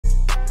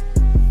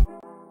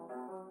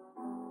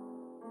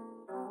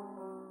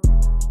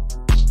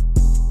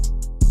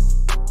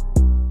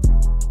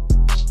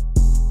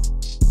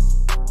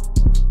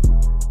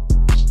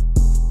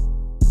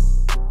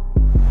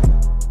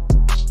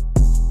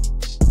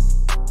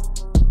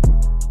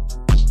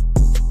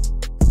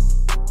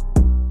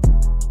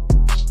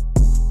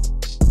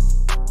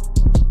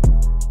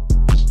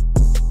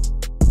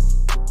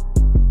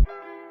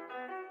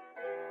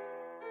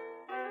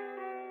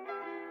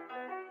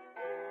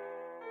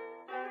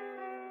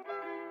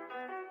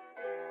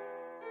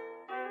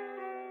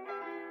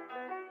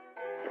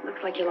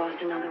Looks like you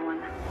lost another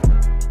one.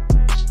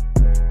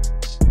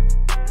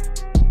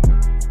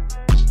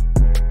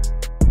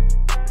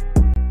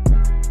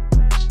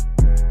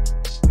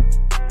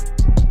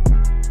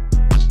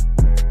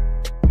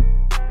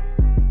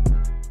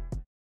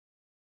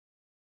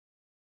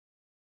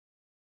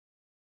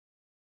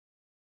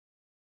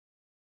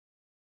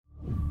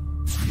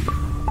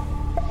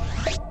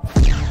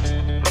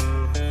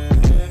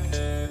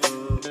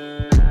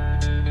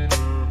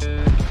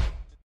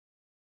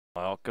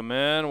 Welcome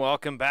in,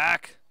 welcome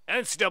back.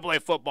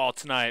 NCAA football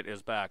tonight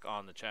is back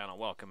on the channel.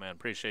 Welcome in,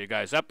 appreciate you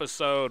guys.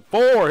 Episode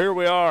 4, here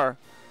we are.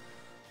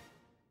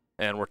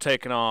 And we're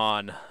taking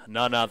on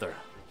none other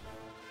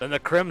than the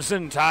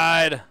Crimson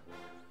Tide,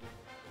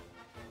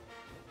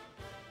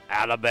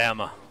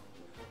 Alabama.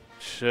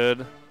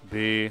 Should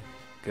be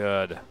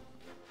good.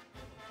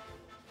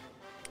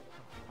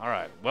 All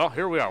right, well,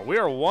 here we are. We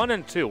are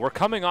 1-2. We're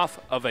coming off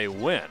of a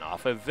win,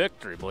 off a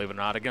victory, believe it or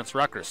not, against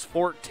Rutgers,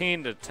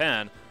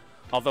 14-10.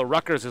 Although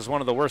Rutgers is one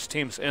of the worst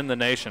teams in the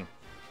nation.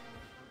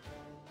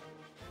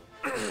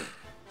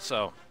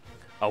 So,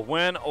 a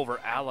win over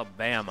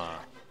Alabama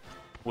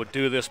would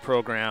do this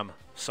program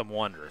some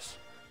wonders.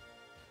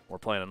 We're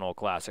playing an old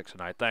classic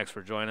tonight. Thanks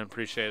for joining.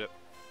 Appreciate it.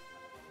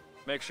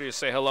 Make sure you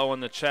say hello in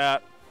the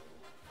chat.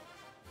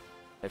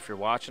 If you're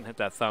watching, hit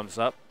that thumbs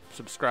up.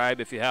 Subscribe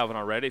if you haven't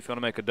already. If you want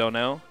to make a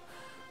dono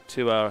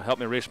to help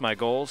me reach my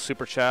goals,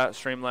 Super Chat,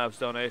 Streamlabs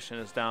donation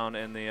is down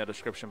in the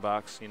description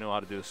box. You know how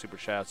to do the Super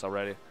Chats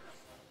already.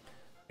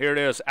 Here it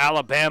is,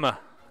 Alabama,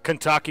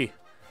 Kentucky,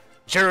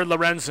 Jared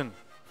Lorenzen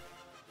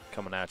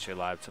coming at you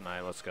live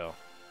tonight. Let's go.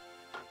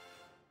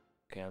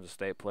 Kansas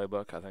State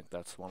playbook. I think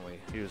that's the one we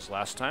used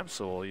last time,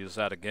 so we'll use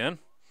that again.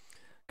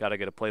 Got to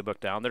get a playbook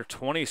down there.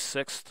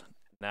 26th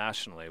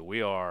nationally.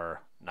 We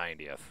are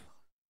 90th.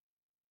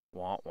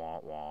 Wah, wah,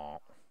 wah.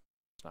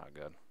 It's not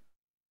good.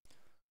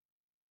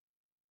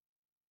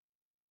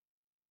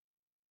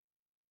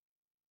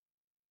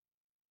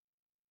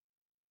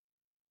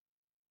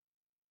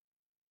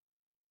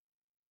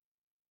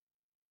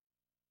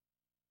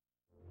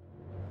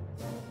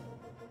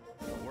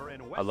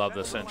 I love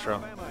this intro.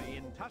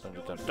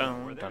 What's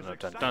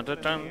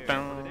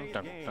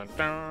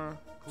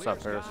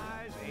up, Paris?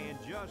 And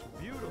just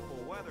beautiful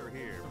weather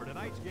here for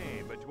tonight's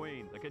game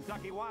between the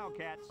Kentucky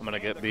Wildcats. I'm gonna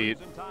get beat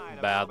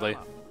badly.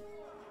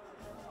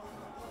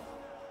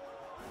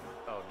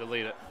 Oh,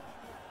 delete it.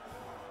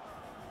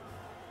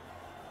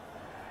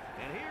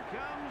 And here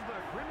comes the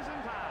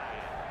Crimson Tide.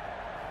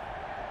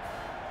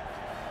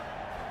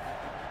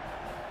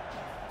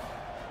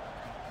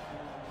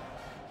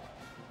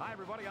 Hi,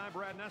 everybody. I'm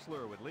Brad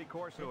Nessler with Lee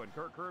Corso and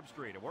Kirk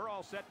Herbstreit, and we're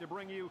all set to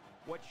bring you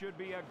what should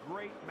be a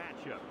great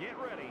matchup. Get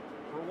ready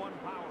for one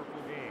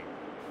powerful game.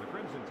 The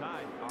Crimson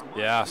Tide.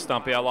 Yeah,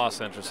 Stumpy, I lost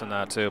interest in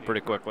that too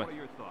pretty quickly. What are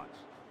your thoughts?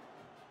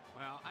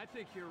 Well, I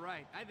think you're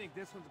right. I think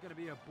this one's going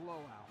to be a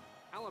blowout.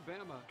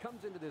 Alabama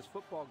comes into this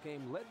football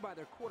game led by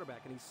their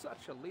quarterback, and he's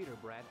such a leader,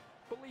 Brad.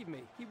 Believe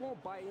me, he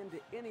won't buy into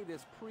any of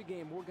this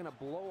pregame "we're going to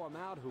blow him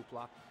out"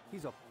 hoopla.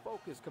 He's a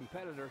focused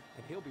competitor,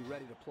 and he'll be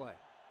ready to play.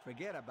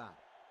 Forget about it.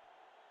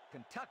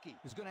 Kentucky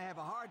is going to have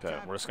a hard time.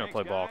 Okay, we're just going to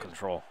play ball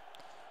control.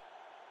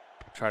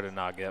 Try to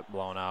not get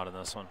blown out in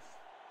this one.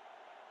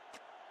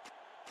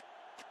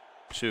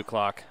 Shoe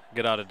clock.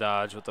 Get out of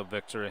Dodge with a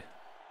victory.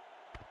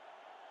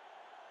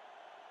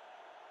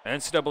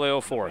 NCAA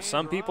 04.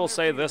 Some people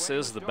say this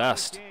is the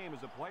best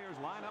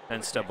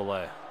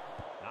NCAA.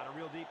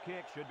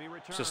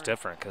 It's just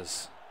different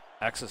because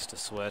X is to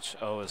switch,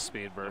 O is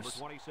speed burst.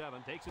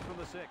 27 takes it from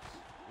the 6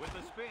 with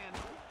the spin.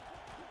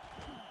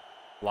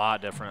 A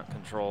lot different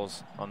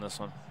controls on this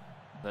one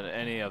than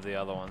any of the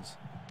other ones.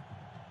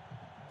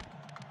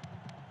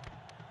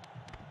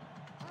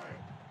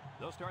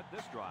 They'll start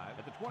this drive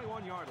at the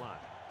 21-yard line.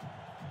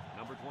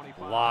 Number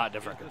 25. A lot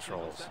different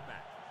controls.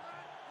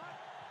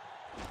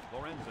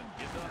 Lorenzen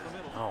gets up the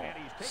middle. Oh,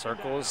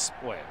 circles.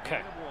 Wait,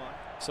 okay.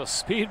 So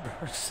speed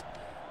burst.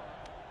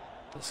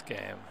 This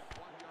game.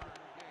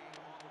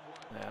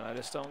 Man, I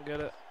just don't get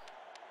it.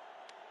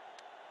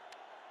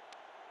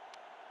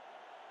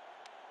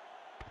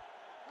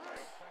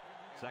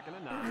 Second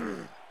and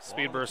 9.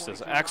 Speed burst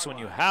is X when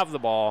you have the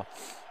ball.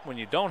 When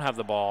you don't have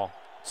the ball,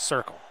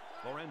 circle.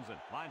 Lorenzen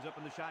lines up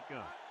in the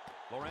shotgun.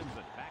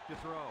 Lorenzen back to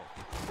throw.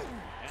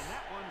 And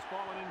that one's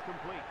fallen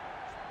incomplete.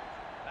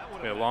 That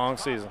would Be a have been long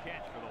tough season.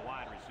 Catch for the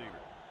wide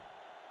receiver.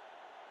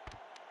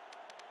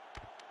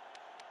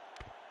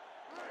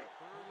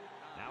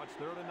 Now it's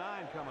 3rd and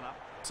 9 coming up.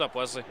 What's up,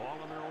 Wesley? Ball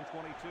on their own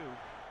 22.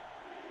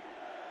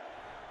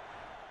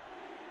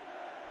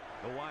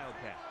 The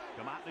Wildcats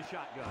come out in the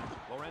shotgun.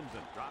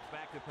 Lorenzen drops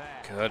back to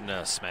pass.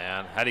 Goodness,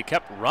 man. Had he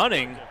kept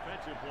running.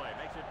 Defensive play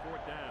makes it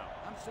 4th down.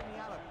 I'm sending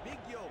out a big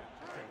yo.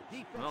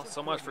 Well,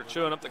 so much for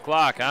chewing up the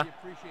clock, huh?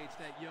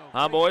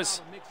 Huh,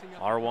 boys?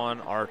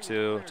 R1,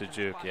 R2 to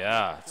juke.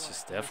 Yeah, it's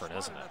just different,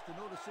 isn't it?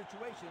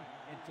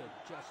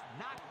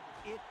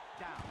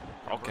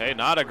 Okay,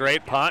 not a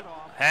great punt.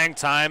 Hang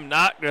time,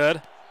 not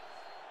good.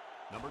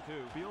 Number 2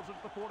 fields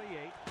at the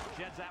 48.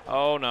 Sheds out.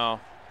 Oh, no.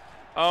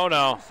 Oh,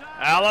 no.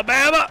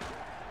 Alabama!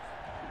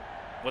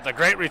 with a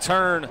great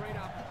return. Great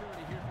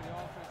opportunity here for the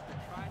offense to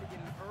try to get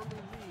an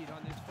early lead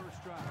on this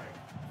first drive.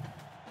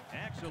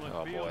 Excellent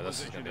Oh, field boy, this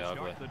is position gonna be to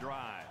ugly. start the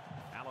drive.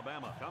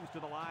 Alabama comes to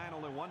the line,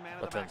 only one man in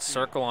But the then backfield.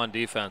 circle on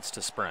defense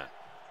to sprint.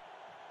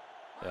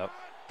 Yep.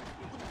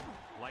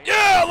 Play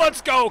Yeah,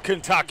 let's go,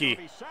 Kentucky. He'll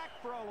be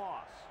sacked for a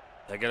loss.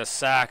 They get a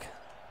sack.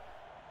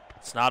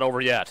 It's not over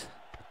yet.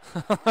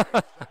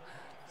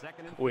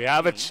 Second and We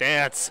have a 15.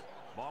 chance.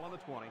 Ball on the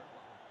 20.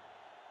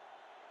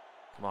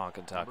 Come on, Number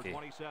Kentucky.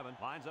 27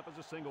 lines up as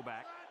a single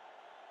back.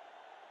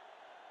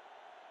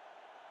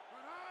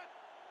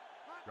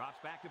 Drops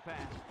back to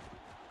pass.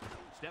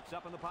 Steps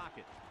up in the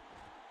pocket.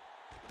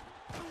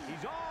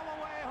 He's all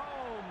the way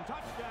home.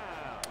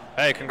 Touchdown.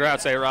 Hey,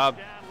 congrats, A-Rob.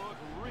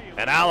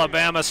 And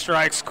Alabama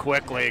strikes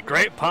quickly.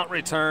 Great punt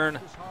return.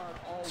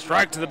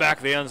 Strike to the back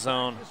of the end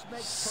zone.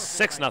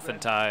 6-0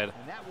 tied.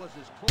 And that was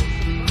as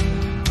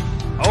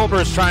close.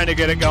 Ober's trying to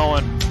get it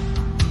going.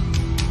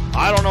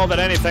 I don't know that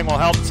anything will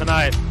help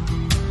tonight.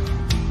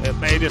 It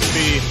may just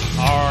be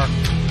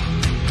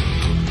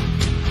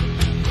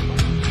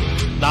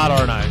not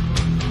our night.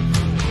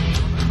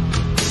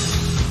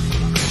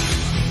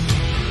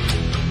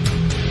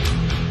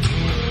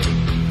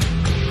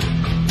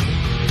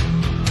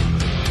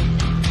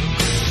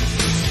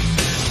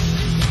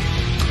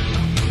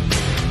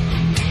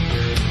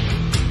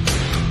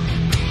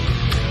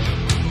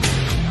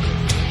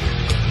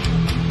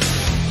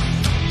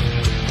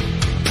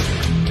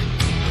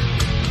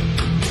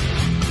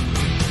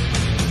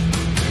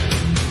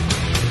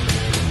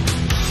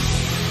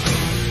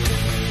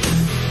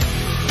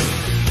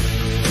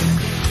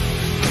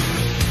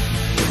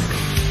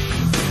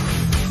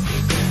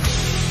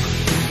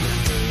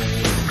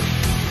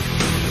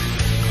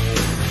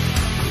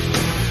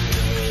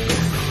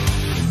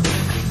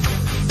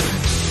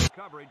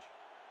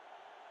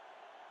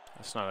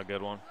 That's not a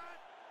good one.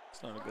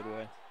 It's not a good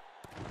way.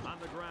 On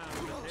the ground.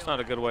 It's not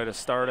a good way to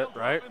start it,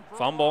 right?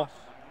 Fumble.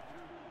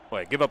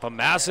 Wait, give up a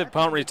massive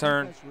punt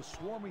return. Defense was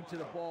swarming to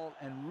the ball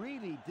and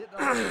really didn't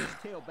allow his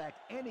tailback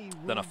any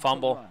room Then a to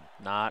fumble. run.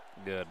 Not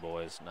good,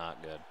 boys.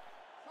 Not good.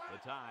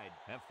 The Tide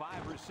have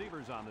 5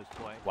 receivers on this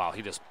play. Wow,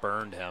 he just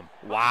burned him.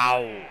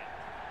 Wow.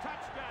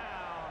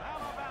 Touchdown,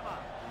 Alabama.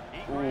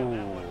 He grabbed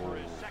that one for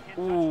his second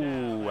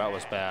touchdown. Ooh, that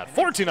was bad.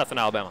 14-0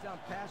 Alabama. Touchdown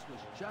pass was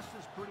just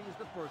as pretty as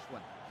the first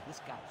one. This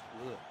guy's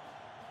good.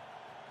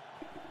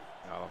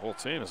 Yeah, the whole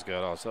team is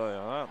good, I'll tell you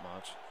that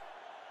much.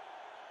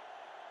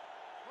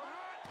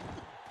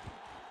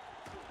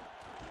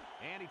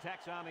 And he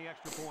tacks on the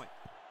extra point.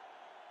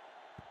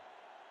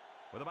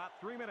 With about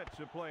 3 minutes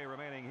of play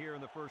remaining here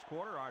in the first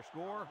quarter, our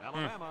score,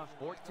 Alabama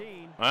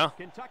 14, Well,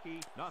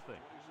 Kentucky nothing.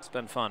 it's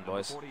been fun, Number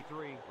boys.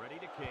 43 ready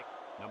to kick.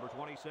 Number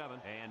 27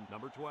 and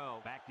number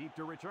 12 back deep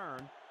to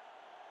return.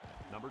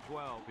 Number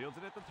 12 fields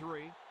it at the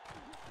 3.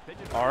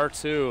 Pitches it.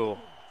 R2.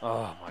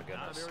 Oh, my Not a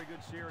goodness. very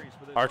good series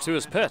for this R2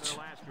 is offense in their pitch.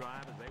 last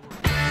drive as they were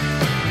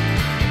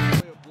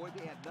Boy, oh boy,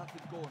 they had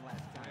nothing going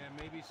last time. And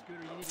maybe, Scooter,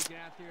 you need to get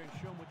out there and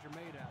show them what you're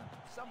made of.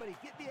 Somebody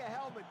get me a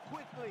helmet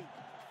quickly.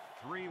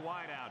 3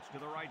 wideouts to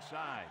the right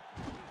side.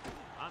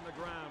 On the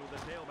ground with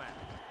the tailback.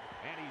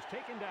 And he's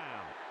taken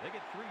down. They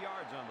get 3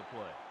 yards on the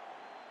play.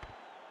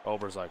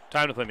 Ober's like,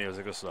 time to play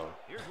music. This is over.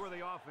 Here's where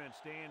the offense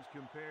stands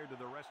compared to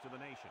the rest of the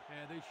nation.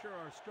 Yeah, they sure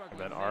are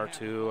struggling. And then when they have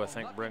the R2, I ball.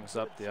 think, Nothing brings good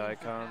up the seems to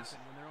icons.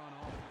 happen when they're on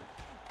offense.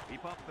 He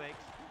pump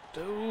fakes.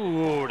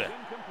 Dude.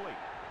 Incomplete.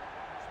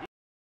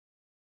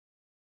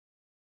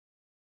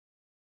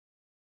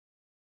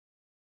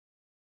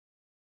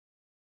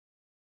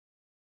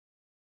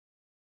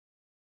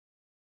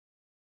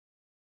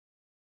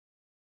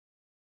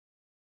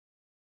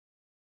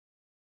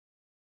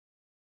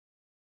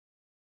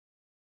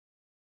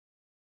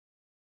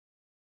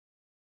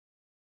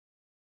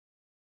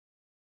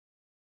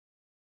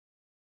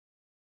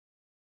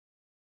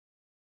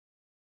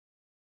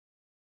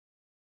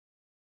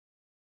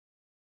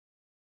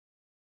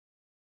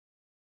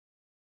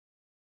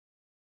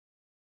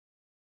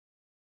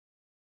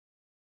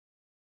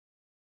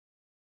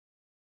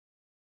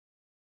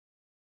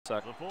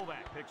 Suck. The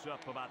fullback picks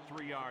up about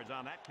 3 yards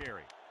on that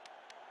carry.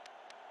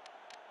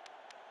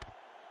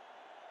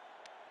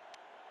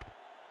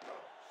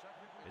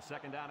 It's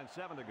 2nd down and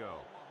 7 to go.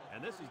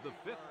 And this is the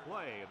 5th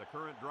play of the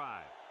current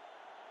drive.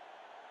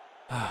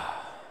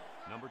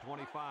 Number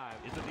 25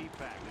 is a deep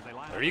back as they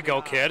line up There you the go,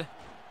 line. kid.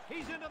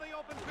 He's into the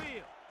open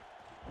field.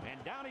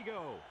 And down he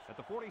goes at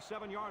the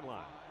 47-yard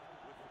line.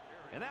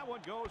 And that one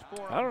goes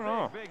for I don't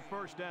know. a big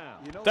first down.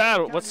 You know, Dad,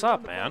 anytime what's you run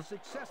up, the ball man?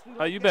 successfully How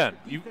like you that, been?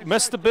 the You defense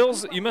missed the starts to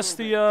Bills. open You up missed a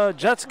the little bit.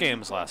 Jets Move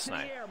games the ball last to the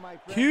night. air, my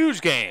friend.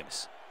 Huge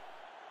games.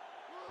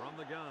 From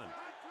the gun.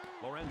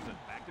 Lorenzen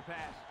back to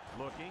pass.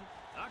 Looking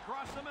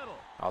across the middle.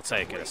 I'll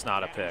take it. It's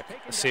not a pick.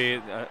 See,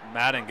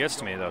 Madden gets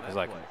to me, though, because,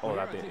 like, oh,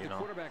 that'd be, you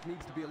know.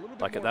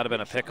 Like, that'd have been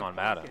a pick on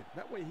Madden.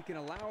 That way he can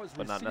allow his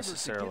But not receivers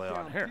necessarily to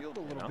get on here, downfield a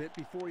you little know? bit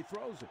before he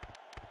throws it.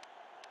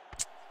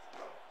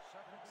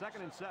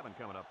 2nd and 7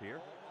 coming up here.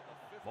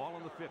 Ball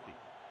on the 50.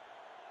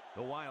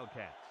 The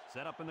Wildcats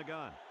set up in the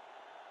gun.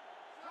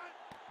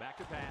 Back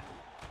to pass.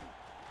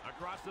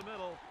 Across the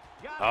middle.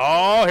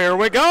 Oh, here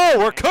we go.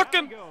 We're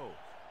cooking.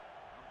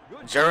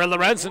 Jerry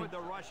Lorenzen.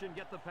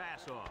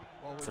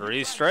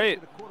 3 straight.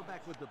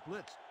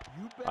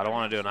 I don't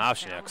want to do an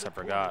option yet because I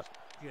forgot.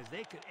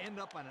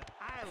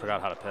 I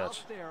forgot how to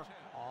pitch.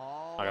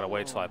 I got to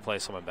wait till I play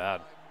someone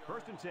bad.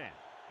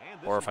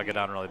 Or if I get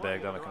down really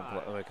big, then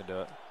we can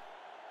do it.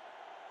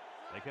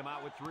 They come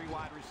out with 3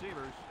 wide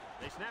receivers.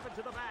 They snap it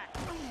to the back.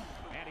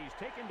 And he's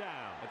taken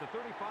down at the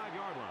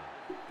 35-yard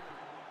line.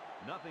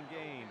 Nothing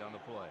gained on the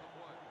play.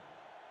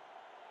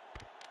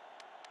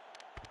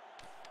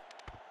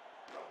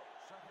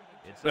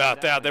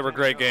 Yeah, they were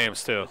great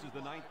games, too.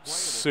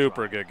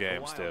 Super good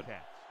games, dude.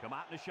 Come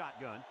out in a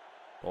shotgun.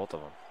 Both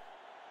of them.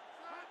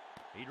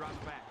 He drops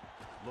back.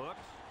 Looks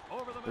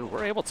over the middle. Dude,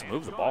 we're able to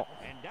move the ball.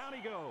 And down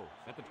he goes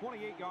at the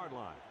 28-yard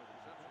line.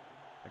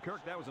 And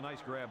Kirk, that was a nice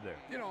grab there.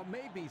 You know, it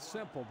may be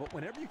simple, but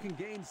whenever you can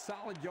gain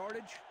solid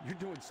yardage, you're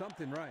doing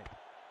something right.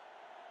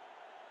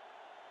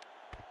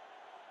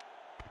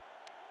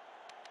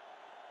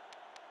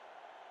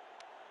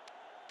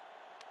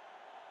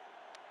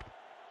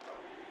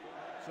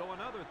 So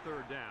another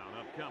 3rd down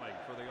upcoming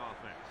for the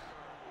offense.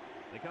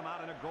 They come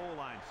out in a goal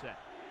line set.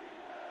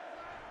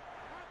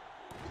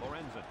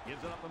 Lorenzen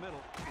gives it up the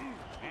middle.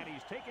 And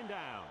he's taken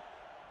down.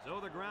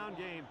 So the ground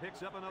game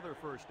picks up another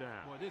 1st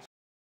down. Boy, this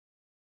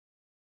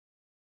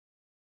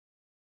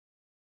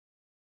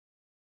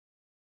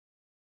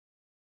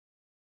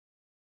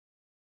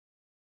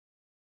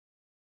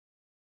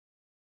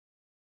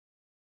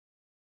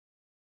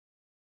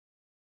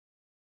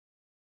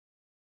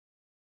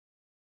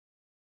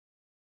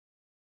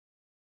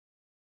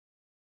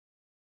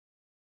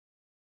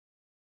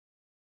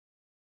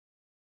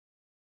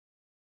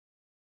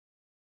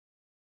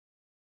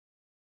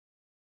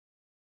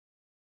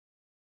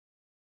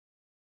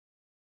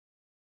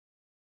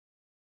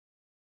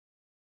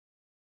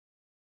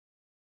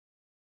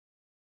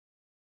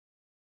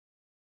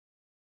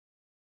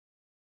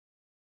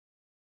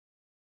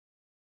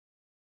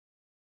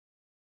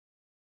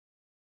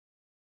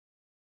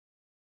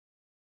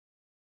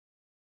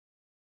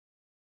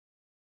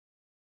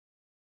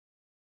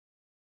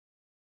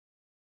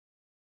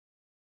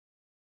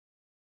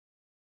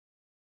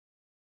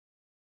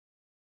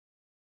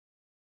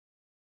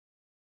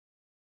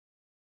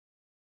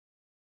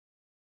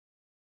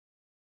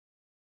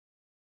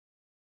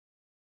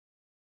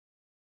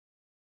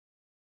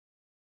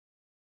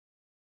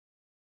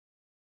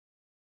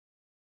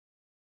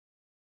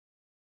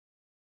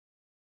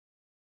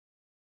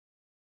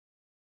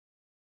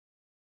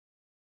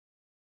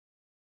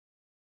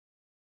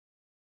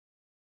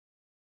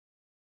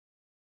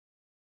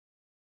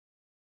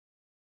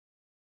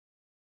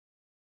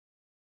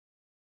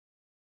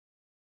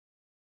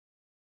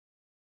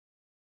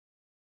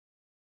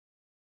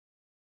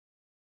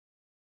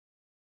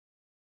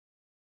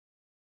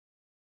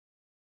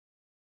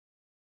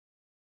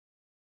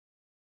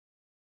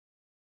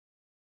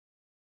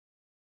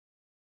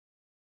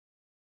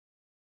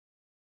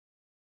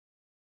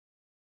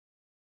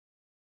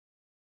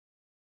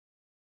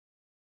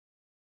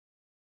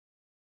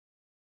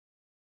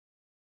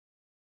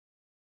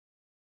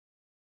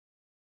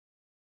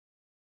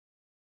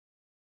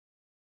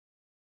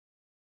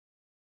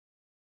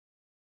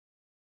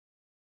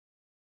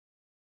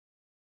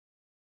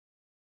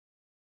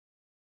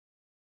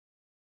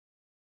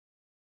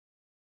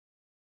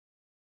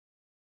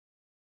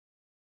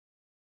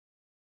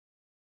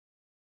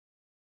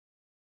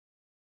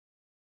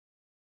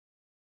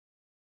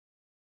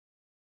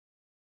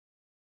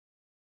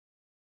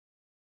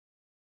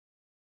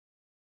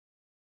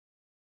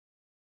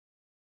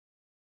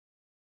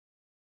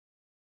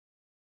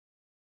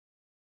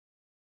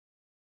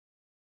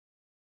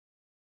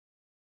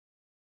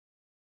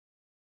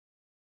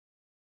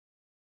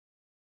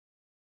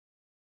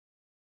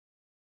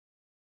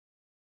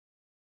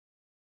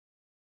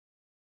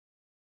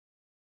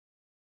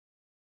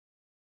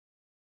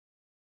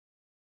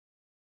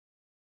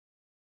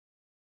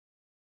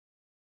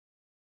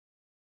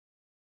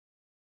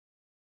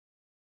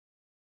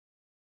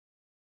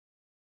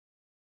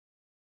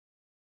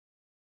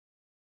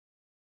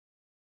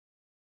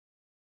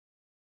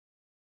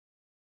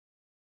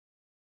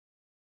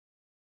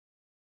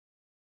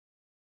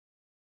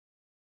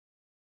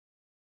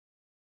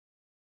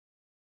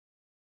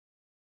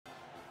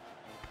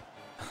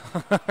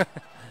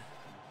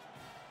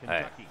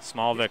Hey,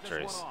 small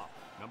victories.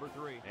 Number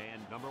 3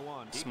 and number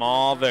 1.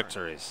 Small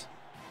victories.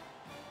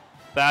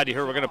 Thad, you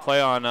heard we're going to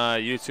play on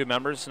YouTube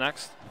members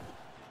next?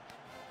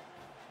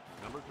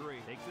 Number 3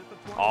 takes it to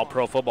 21. All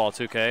Pro Football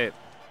 2K8.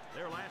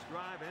 Their last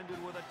drive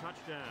ended with a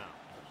touchdown.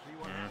 Let's see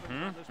what happens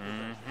on this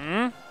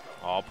possession.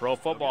 All Pro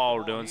Football.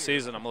 We're doing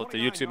season. I'm going to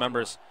let the YouTube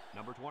members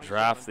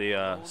draft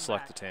the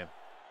select the team.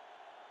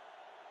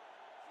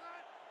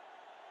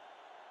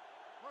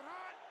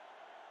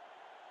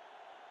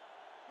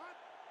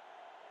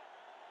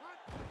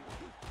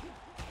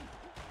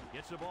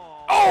 Gets the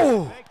ball.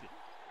 Oh!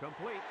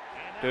 Complete.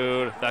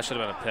 Dude, that should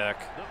have been a pick.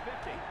 The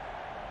 50.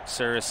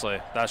 Seriously,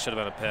 that should have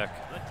been a pick.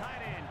 The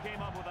tight end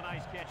came up with a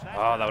nice catch.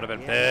 Oh, that would have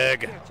been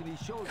big.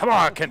 Come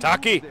on,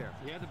 Kentucky.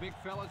 Yeah, the big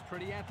fella's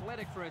pretty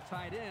athletic for a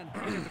tight end.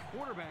 And as a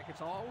quarterback,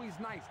 it's always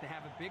nice to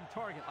have a big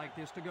target like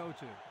this to go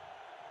to.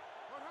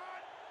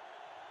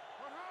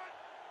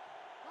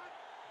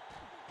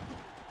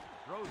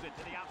 Throws it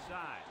to the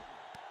outside.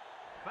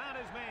 Found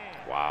his man.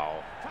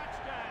 Wow.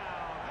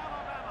 Touchdown,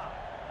 Alabama.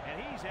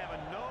 And he's having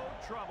no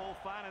trouble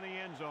finding the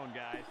end zone,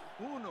 guys.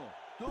 1,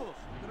 2,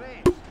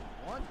 3.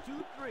 1,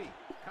 2, 3.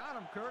 Count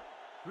 'em, Kirk.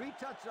 3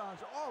 touchdowns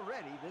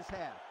already this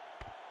half.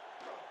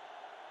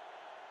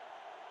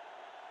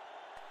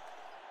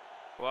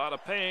 A lot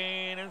of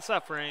pain and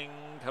suffering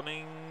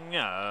coming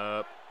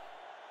up.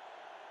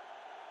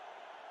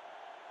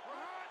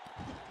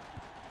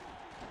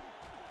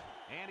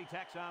 And he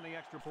tacks on the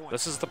extra point.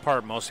 This is the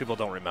part most people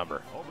don't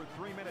remember. Over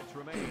 3 minutes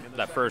remaining in the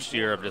That first second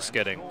year of quarter, just and the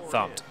getting score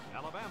thumped. is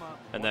Alabama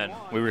And then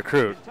 1-1, we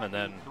recruit, Kentucky and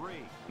then 3.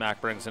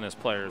 Mac brings in his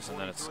players, and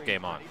then it's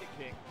game on. Ready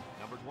to kick.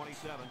 Number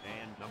 27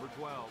 and number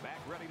 12 back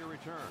ready to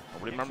return.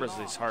 Nobody Kicks remembers it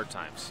these off. hard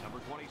times. Number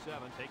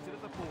 27 takes it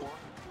at the 4.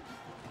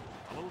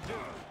 A little deep.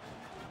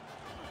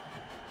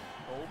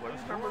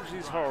 Nobody remembers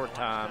these hard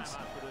times.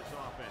 For this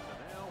offense, and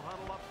they'll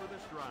huddle up for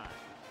this drive.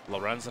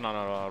 Lorenzen on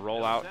a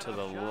rollout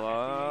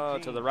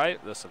to the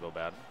right. This will go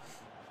bad.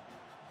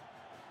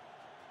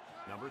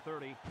 Number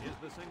 30 is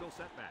the single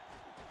setback.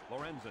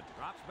 Lorenzen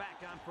drops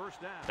back on first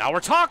down. Now we're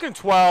talking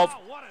 12. Oh,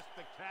 what a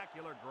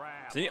spectacular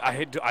grab. See,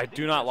 I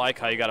do not like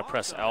how you got to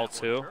press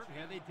L2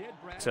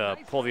 to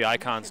pull the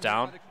icons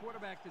down,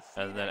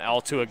 and then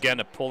L2 again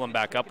to pull them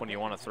back up when you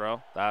want to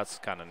throw. That's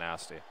kind of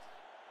nasty.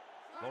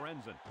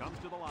 Lorenzen comes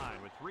to the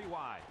line with 3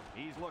 wide.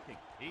 He's looking.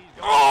 He's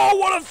going. Oh,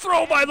 what a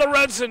throw by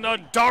Lorenzen! A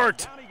dart.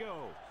 Down he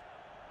goes.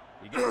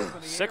 He gets up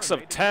in the 6 air, of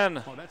made 10.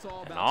 the-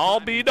 And I'll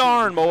be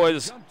darned,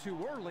 boys. They're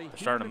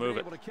starting to move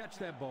it.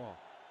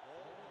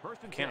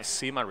 First and Can't 10.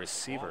 see my Ball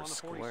receiver on the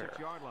square.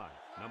 46-yard line.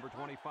 Number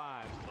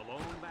 25, the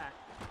lone back.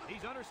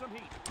 He's under some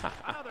heat.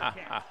 Another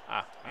catch.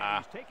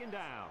 And he's taken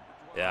down.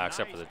 Yeah, A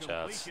except for the nice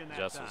Jets. completion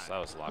Jets that was, time. that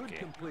was Good lucky.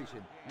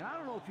 completion. And I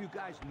don't know if you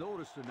guys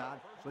noticed or not,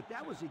 but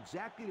that was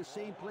exactly the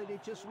same play they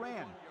just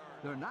ran.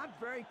 They're not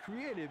very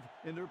creative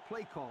in their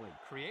play calling.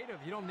 Creative?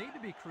 You don't need to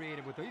be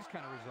creative with these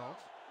kind of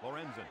results.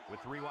 Lorenzen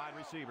with 3 wide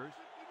receivers.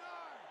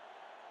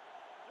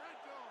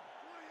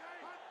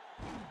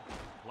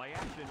 Play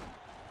action.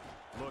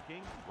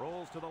 Looking,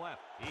 rolls to the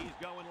left. He's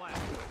going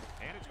left.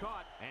 And it's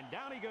caught. And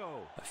down he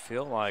goes. I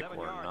feel like 7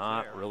 we're yards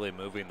not there. really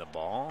moving the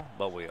ball,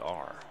 but we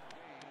are.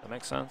 That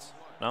makes sense?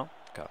 No?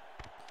 Okay.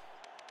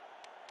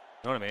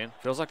 You know what I mean?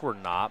 Feels like we're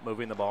not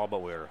moving the ball,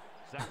 but we're.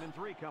 2nd and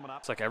 3 coming up.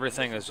 It's like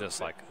everything This is the just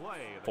big like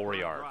play of the 4 current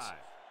yards. drive.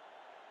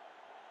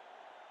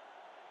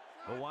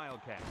 The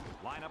Wildcats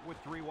line up with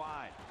 3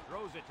 wide.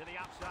 Throws it to the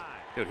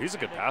outside. Dude, he's a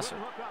good And they passer.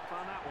 couldn't hook up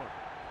on that one.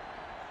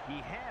 He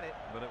had it,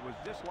 but it was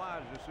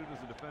dislodged as soon as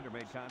the defender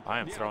made contact. I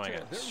am Yeah, throwing I'll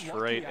it tell you, they're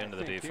straight lucky, I into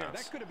the think, here.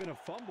 defense. That could have been a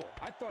fumble.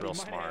 I thought Real he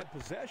might smart. have had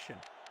possession.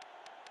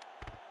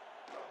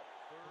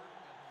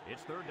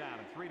 It's 3rd down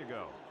and 3 to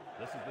go.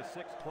 This is the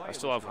 6th play. I of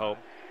still this have hope.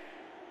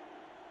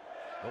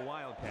 drive. The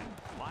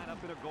Wildcats line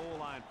up in a goal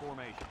line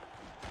formation.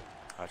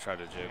 I tried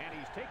to juke. And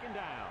he's taken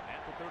down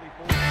at the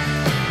 34.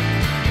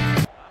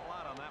 Not a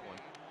lot on that one.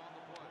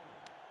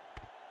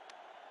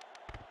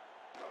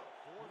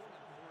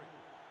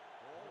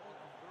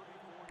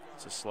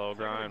 It's a slow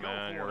They're gonna grind, go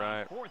man. for You're it on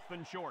right. 4th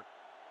and short.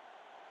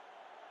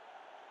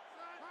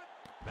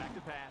 Back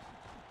to pass.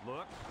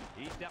 Looks.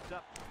 He steps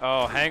up.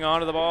 Oh, hang on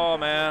to the ball,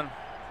 man.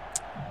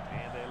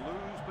 And they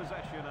lose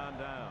possession on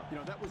down. You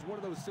know, that was one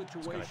of those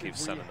situations keep where you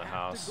sending the have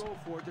house. to go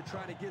for it to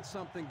try to get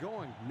something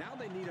going. Now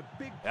they need a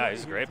big Yeah, play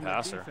he's a here great from the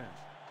passer. defense.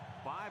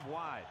 5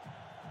 wide.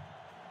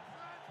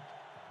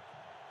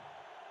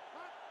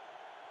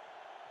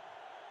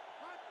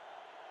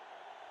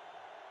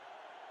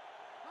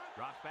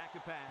 Drops back to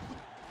pass.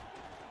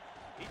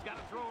 He's got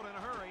to throw it in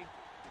a hurry.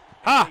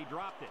 Ha! He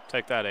dropped it.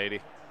 Take that,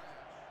 80.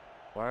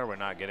 Why are we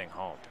not getting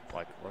home?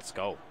 Like, let's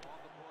go.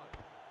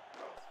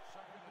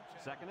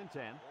 2nd and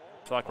 10.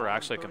 I feel like we're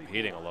actually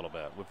competing a little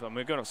bit. We've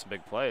given up some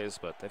big plays,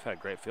 but they've had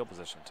great field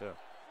position, too.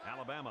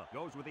 Alabama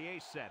goes with the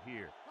ace set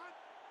here.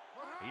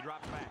 He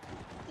drops back.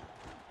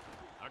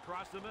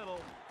 Across the middle.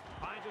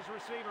 Finds his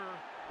receiver.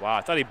 Wow,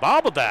 I thought he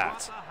bobbled Brought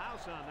that. the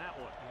house on that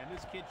one. And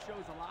this kid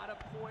shows a lot of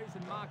poise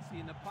and moxie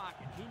in the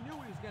pocket. He knew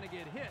he was going to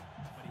get hit,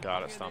 but he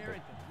Got hung it, in there Stumpy.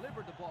 and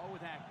delivered the ball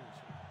with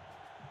accuracy.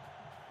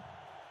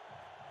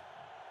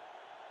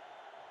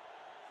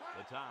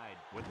 The Tide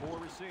with 4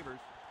 receivers.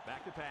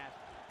 Back to pass.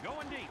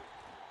 Going deep.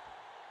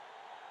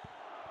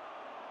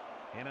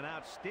 And an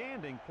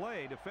outstanding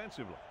play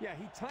defensively. Yeah,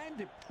 he timed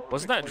it perfectly.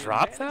 Wasn't that and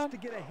drop managed that? to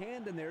get a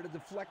hand in there to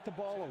deflect the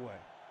ball away.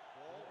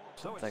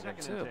 So I'm it's thinking 2nd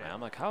and too, 10. man.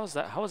 I'm like, how is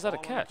that a Ball on the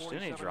catch?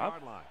 Didn't he 47-yard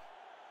drop? line.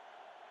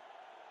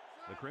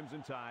 The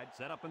Crimson Tide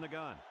set up in the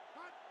gun.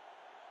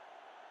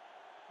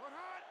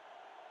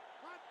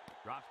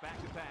 Drops back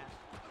to pass.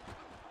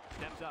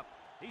 Steps up.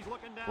 He's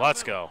looking down.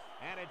 Let's the middle,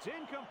 go. And it's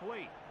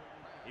incomplete.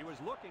 He was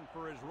looking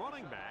for his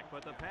running back,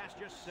 but the pass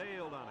just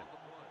sailed on it.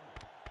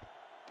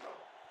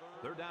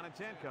 Third down and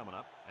 10 coming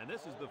up, and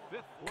this is the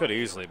 5th. Could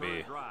easily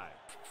be drive.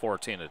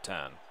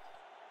 14-10.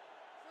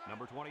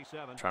 Number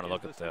 27. Trying to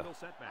look at the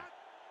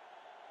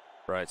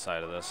right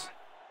side of this.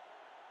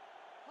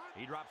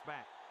 He drops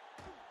back.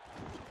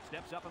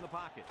 Steps up in the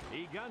pocket.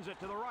 He guns it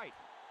to the right.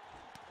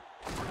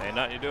 Ain't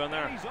nothing you doing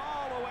there. And he's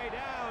all the way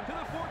down to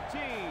the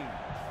 14.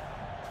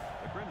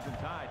 The Crimson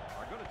Tide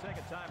are going to take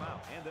a timeout,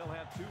 and they'll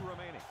have 2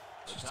 remaining.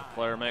 It's just a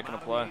player making a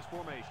play.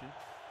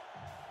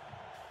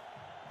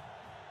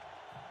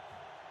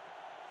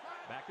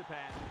 Back to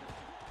pass.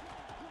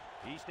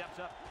 He steps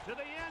up to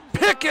the end zone.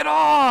 Pick it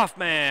off,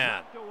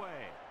 man.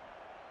 Away.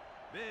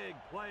 Big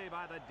play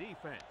by the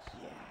defense.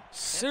 Yeah.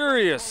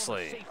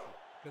 Seriously.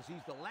 Because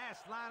he's the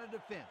last line of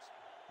defense.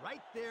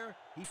 Right there.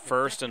 He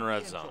First and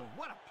red zone.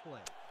 What a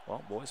play.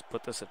 Well, boys,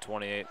 put this at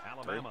 28.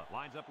 Alabama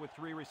lines up with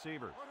 3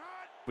 receivers.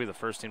 We the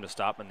first team to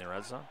stop in the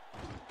red zone.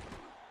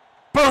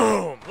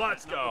 Boom!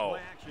 Let's go.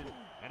 Action,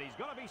 and he's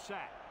going to be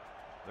sacked.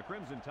 The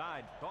Crimson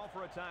Tide call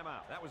for a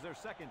timeout. That was their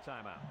 2nd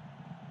timeout.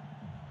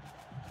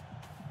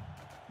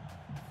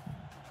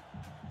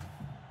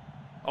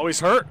 Oh,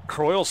 he's hurt.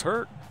 Croyle's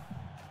hurt.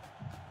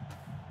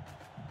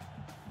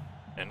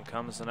 In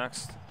comes the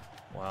next.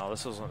 Wow,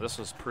 this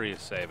was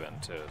pre-Saban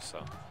too.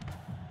 So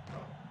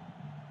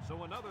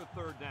another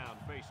 3rd down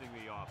facing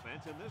the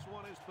offense, and this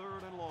one is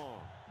 3rd and long.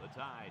 The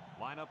Tide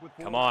line up with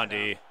 4. Come on,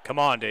 D. Come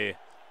on, D.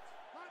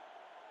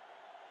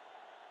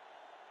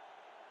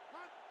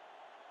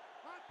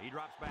 He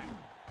drops back.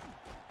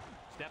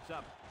 Steps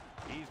up.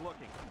 He's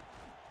looking.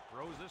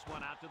 Throws this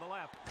one out to the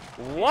left.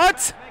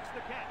 What? Makes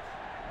the catch.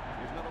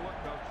 Here's another look,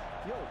 coach.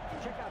 Yo,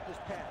 check out this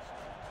pass.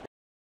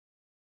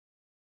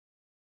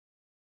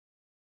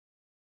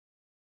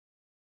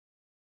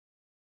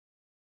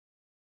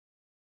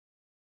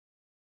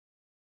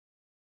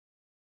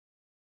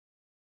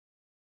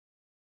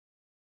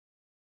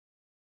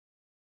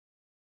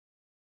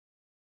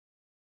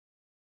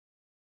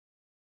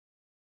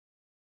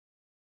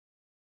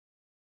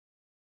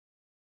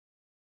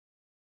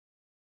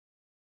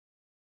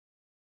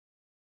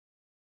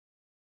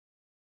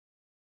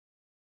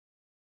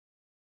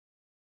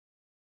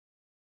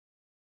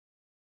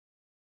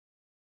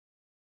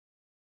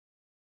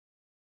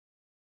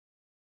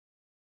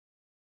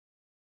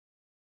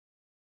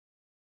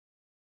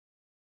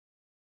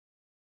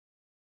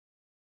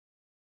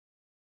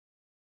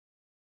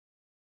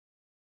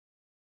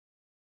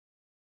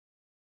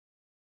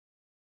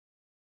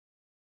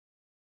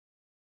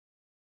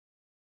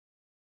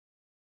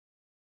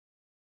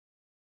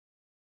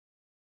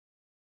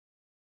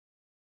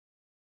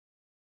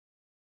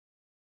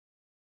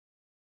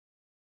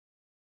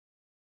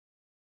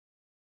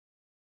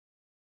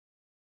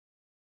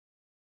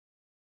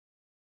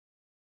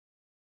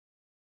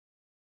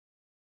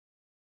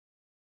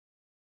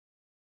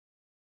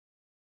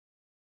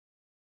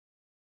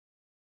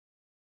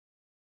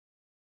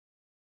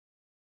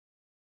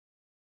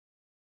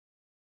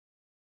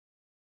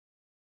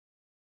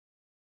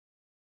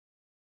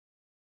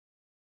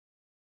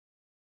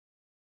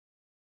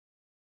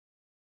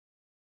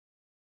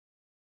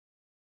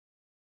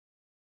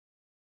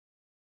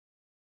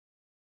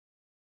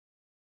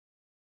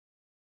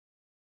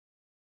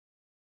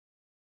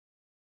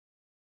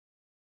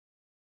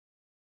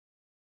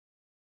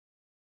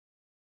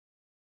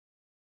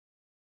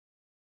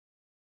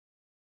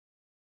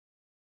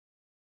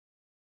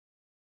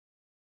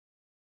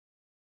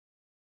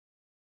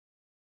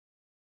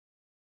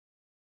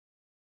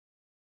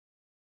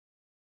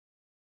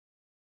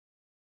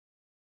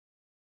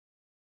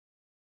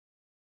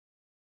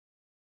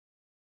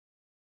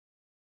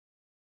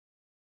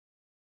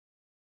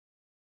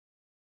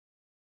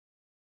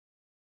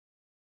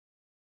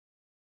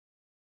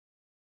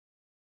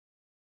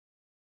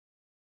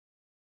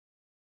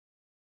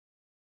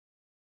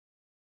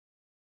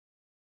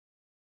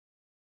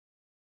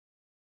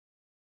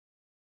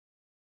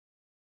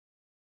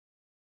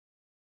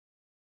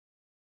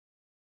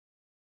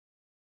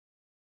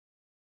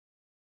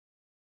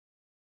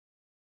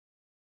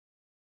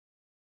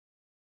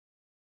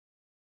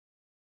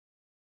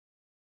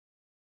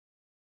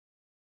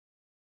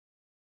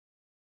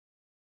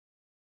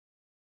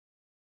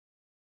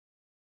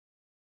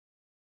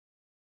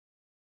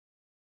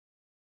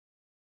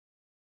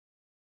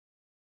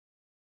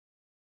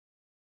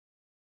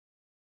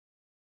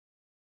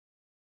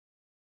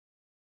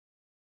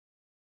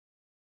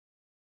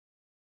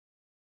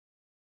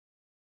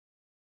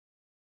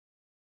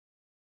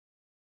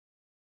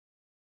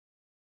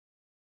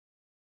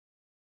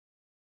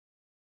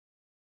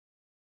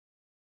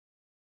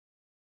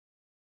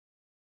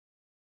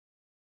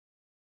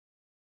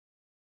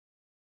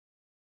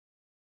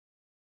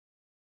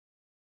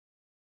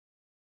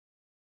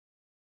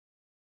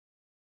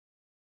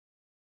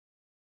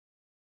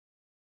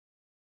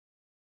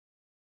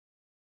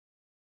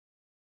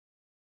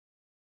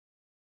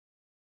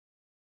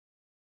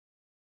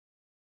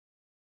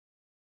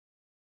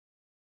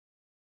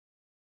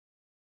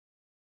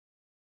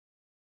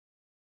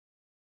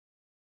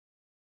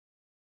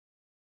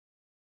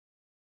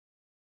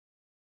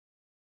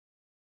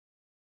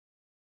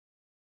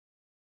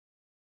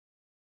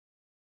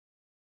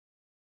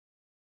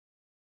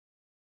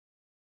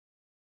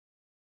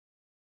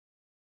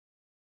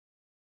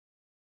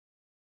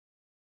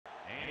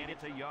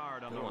 It's a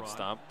yard on Good the one, run.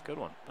 Stump. Good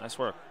one. Nice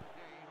work.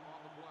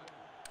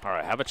 All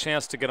right, have a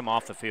chance to get him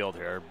off the field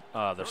here.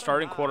 Their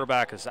starting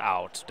quarterback is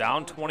out.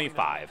 Down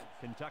 25.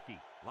 Kentucky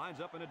lines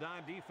up in a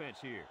dime defense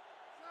here.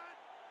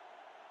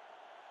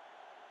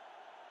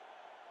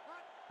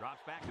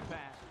 Drops back to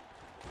pass.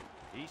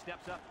 He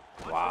steps up.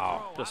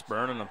 Wow, just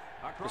burning them.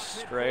 Just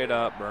straight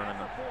up burning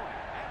them.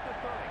 At the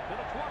 30, to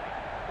the 20,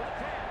 to the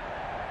 10.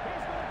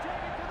 He's going to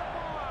take it to the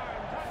barn.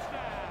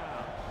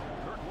 Touchdown.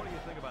 Kirk, what do you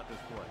think about this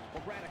play?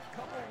 Well, Brad, a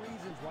couple of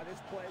reasons why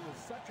this play was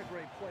such a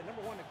great play.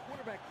 Number one, the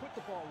quarterback put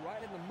the ball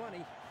right in the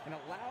money and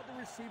allowed the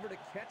receiver to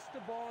catch the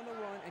ball on the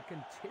run and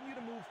continue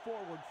to move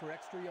forward for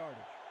extra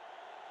yardage.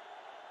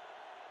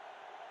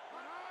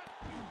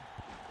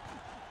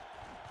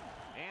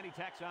 And he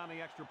tacks on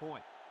the extra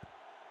point.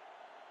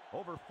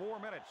 Over 4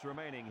 minutes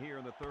remaining here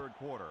in the third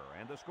quarter.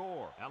 And the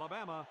score,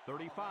 Alabama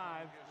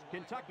 35,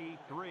 Kentucky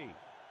 3.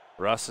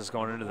 Russ is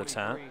going into the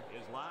 10.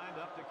 Is lined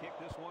up to kick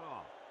this one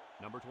off.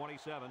 Number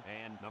 27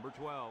 and number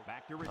 12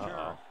 back to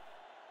return.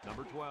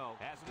 Number 12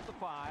 has it at the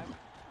 5.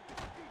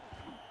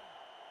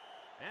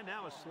 And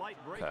now a slight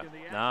break in the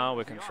action. Now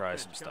we as can the try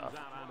offense some comes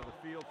stuff. out onto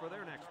the field for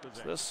their next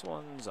possession. This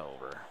one's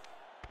over.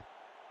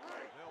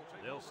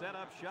 They'll set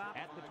up shop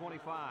at the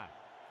 25.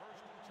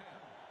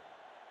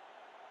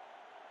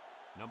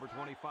 Number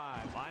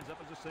 25 lines up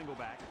as a single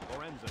back.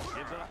 Lorenzen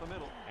gives it up the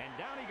middle, and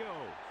down he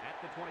goes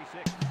at the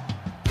 26.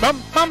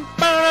 Bum, bum,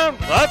 bum.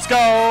 Let's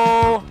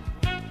go.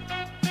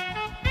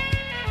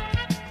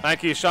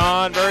 Thank you,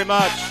 Sean, very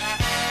much. 2nd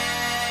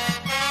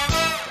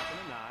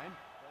and 9.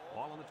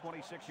 Ball on the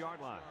 26-yard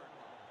line.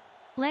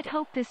 Let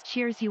hope this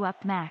cheers you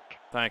up, Mac.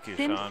 Thank you,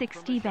 Sim Sean.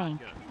 60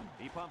 Bank.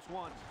 He pumps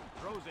once,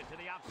 throws it to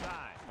the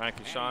outside. Thank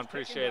you, And Sean. he's taken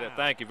Appreciate it. down.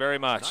 Thank you very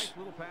much. Nice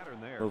little pattern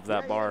there. Move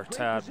that bar a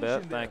tad bit.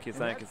 Position Thank you, there.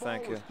 thank you, And that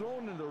thank ball you. was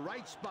thrown in the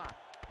right spot.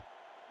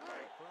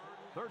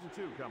 3rd and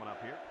 2 coming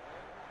up here.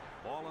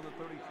 Ball on the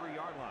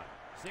 33-yard line.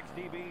 6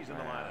 DBs in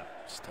the lineup.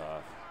 It's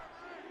tough.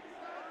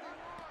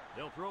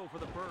 They'll throw for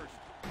the first.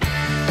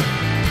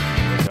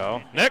 There we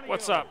go. Nick,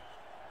 what's up?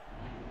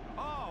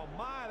 Oh,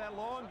 my, that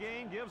long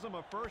gain gives them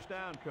a first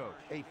down, Coach.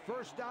 A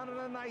first down and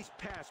a nice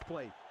pass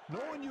play.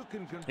 Knowing you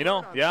can convert You know,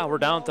 on yeah, third we're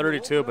down down,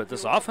 32, open but up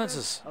this your offense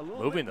is a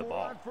little moving bit the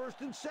more ball. on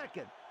 1st and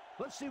 2nd.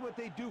 Let's see what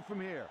they do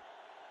from here.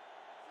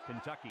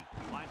 Kentucky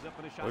lines up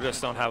in a shot. We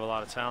just don't have a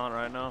lot of talent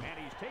right now. And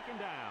he's taken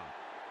down.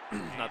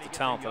 Not And the he gets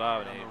talent a that I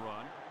yard would on the need.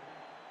 run.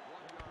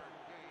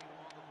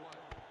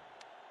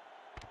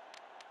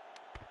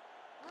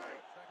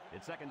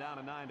 It's 2nd down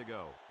and 9 to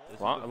go. This is As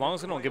the long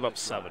as fifth we don't play give of up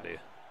this drive. 70,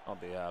 I'll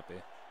be happy.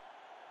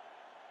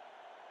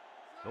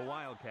 The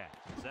Wildcats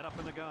set up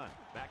in the gun.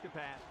 Back to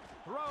pass.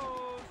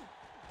 Throws.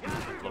 Got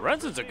it to the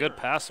Lorenzen's a good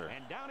receiver. passer.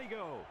 And down he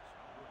goes.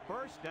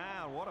 First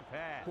down. What a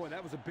pass. Boy,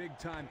 that was a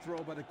big-time throw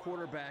by the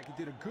quarterback. He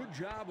did a good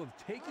job of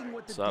taking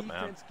what the What's up,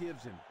 man? defense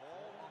gives him.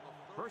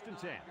 1st and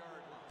 10.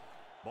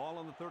 Ball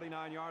on the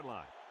 39-yard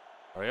line.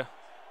 Are you?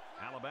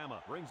 Alabama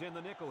brings in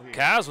the nickel here.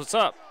 Kaz, what's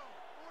up?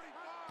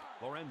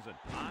 Lorenzen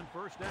on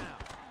first down.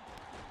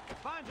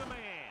 Finds a man.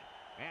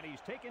 And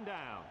he's taken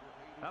down.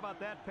 How about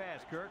that pass,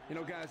 Kirk? You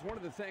know, guys, one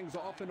of the things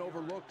often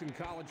overlooked in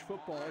college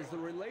football is the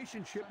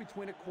relationship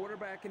between a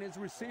quarterback and his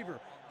receiver.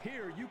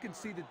 Here, you can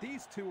see that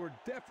these two are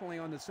definitely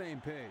on the same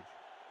page.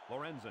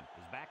 Lorenzen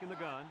is back in the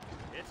gun.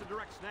 It's a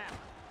direct snap.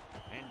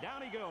 And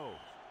down he goes.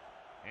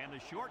 And the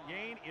short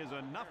gain is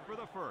enough for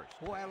the first.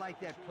 Boy, I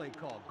like that play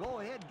call. Go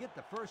ahead and get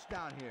the first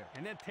down here.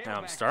 And that Yeah,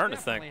 I'm tailback starting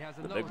to think definitely has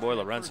a the nose big for boy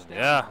that Lorenzen. first down.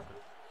 Yeah,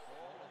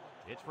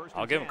 It's 1st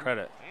I'll and give him 10,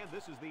 credit. And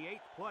this is the 8th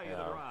play of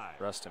the Yeah,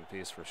 drive. rest in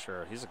peace for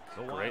sure. He's a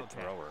The great Wildcats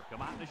thrower.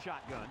 come out in the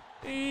shotgun.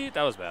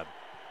 That was bad.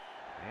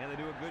 And they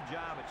do a good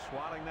job at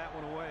swatting that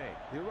one away.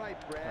 You're right,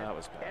 Brad. That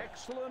was bad.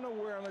 Excellent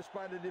awareness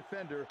by the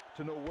defender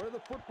to know where the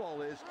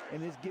football is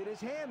and get his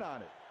hand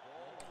on it.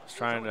 I was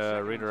trying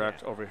to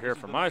redirect over here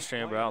from my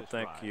stream, but I don't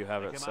think you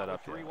have it set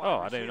up yet. Oh,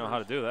 I didn't even know how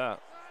to do that.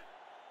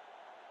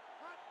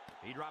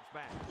 He drops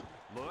back,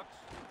 looks,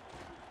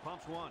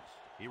 pumps once.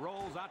 He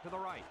rolls out to the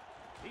right.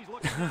 He's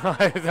looking.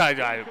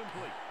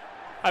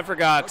 I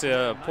forgot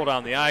to pull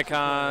down the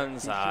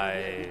icons.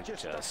 I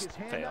just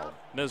failed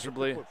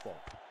miserably.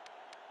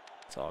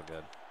 It's all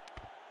good.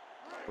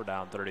 We're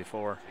down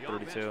 34,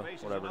 32,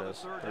 whatever it is,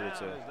 32.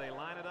 As they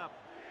line it up.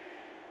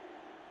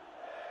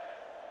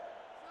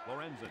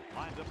 Lorenzen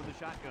lines up in the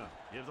shotgun.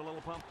 Gives a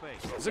little pump fake.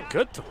 He's a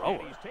good thrower.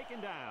 And he's taken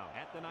down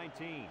at the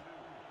 19.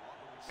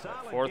 Solid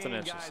 4th gain, and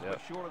inches, guys, yep.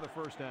 but short of the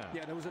first down.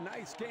 Yeah, that was a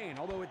nice gain,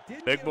 although it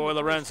did Big get boy him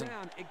the first Lorenzen.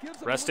 down. It gives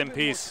him a Rest little in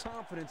bit more peace.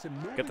 confidence in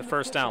moving Get the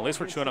first down. At least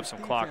we're football chewing up some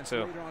against clock, this too.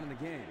 defense later on in the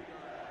game.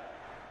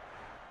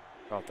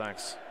 Oh,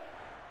 thanks.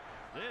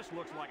 This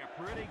looks like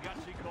a pretty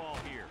gutsy call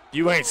here.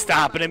 You ain't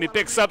stopping him. He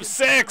picks up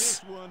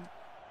 6.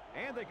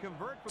 And they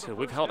convert for the Dude,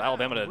 we've first held down.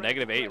 Alabama to Great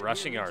 -8 play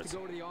rushing here yards. to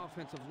go to the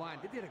offensive line.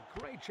 They did a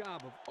great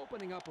job of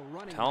opening up a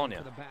running Telling lane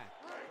you. for the back.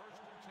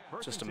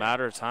 First Just a and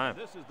matter of 10. time.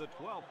 This is the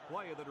 12th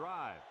play of the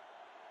drive.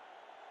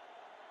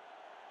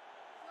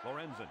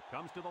 Lorenzen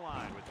comes to the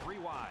line with 3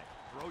 wide.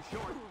 Throw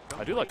short.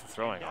 I do like the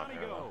throwing Down on he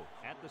here, though. goes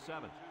at the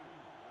 7th.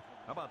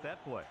 How about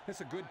that play?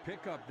 That's a good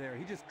pickup there.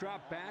 He just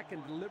dropped back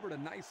and delivered a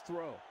nice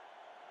throw.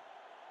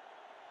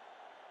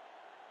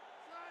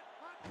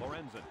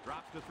 Lorenzen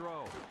drops to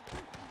throw.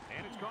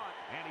 And it's caught.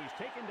 And he's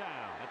taken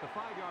down at the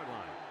 5-yard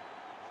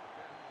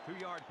line.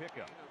 2-yard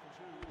pickup.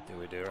 Do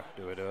we do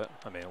it?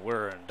 I mean,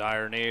 we're in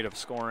dire need of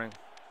scoring.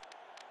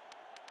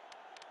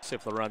 See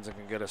if Lorenzen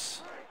can get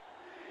us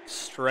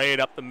straight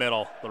up the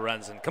middle.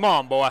 Lorenzen, come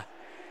on, boy.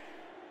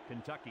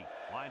 Kentucky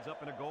lines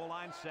up in a goal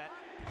line set.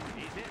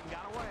 He's hit and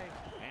got away.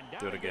 And down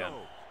Do it again.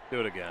 Goes. Do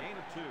it again. Gain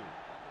of 2.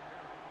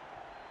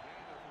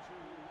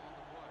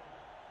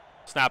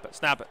 Snap it.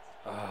 Snap it.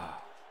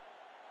 Ah.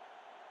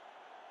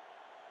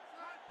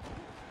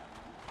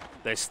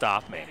 They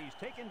stop me. And he's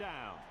taken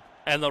down.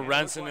 And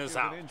Lorenzen is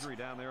out. An injury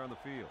down there on the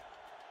field.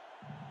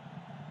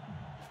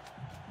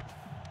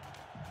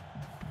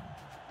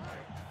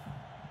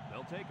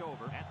 They'll take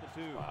over at the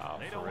 2. Wow,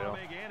 they for don't real.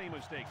 want to make any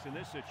mistakes in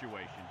this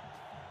situation.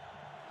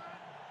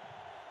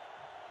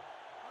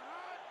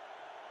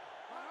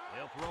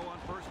 They'll throw on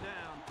first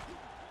down.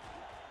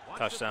 Wants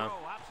Touchdown. to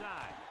throw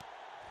outside.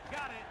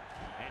 Got it.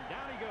 And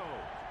down he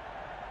goes.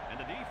 And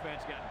the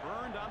defense got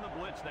burned on the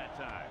blitz that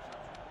time.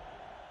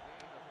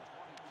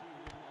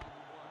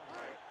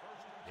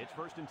 It's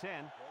 1st and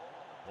 10.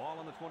 Ball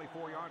on the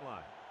 24-yard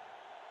line.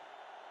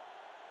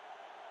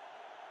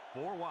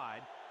 4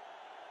 wide.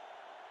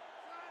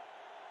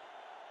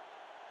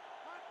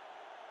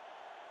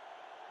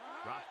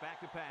 Drops back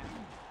to pass.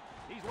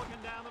 He's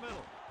looking down the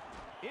middle.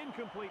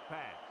 Incomplete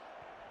pass.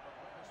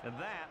 And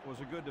that was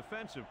a good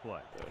defensive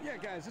play. Yeah,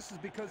 guys, this is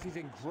because he's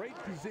in great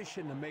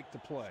position to make the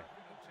play.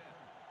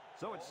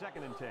 So it's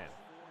 2nd and 10.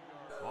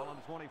 Ball on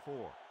the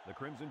 24. The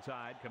Crimson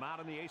Tide come out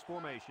in the ace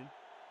formation.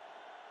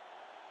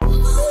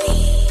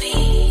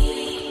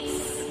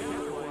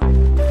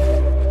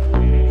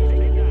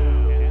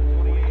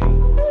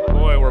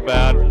 Boy, we're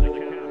bad.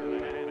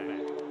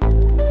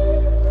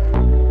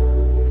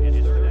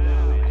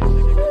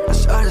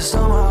 I just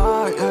on my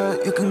heart, yeah,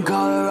 you can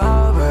call it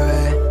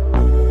robbery.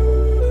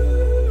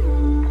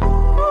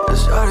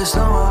 I just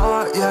on my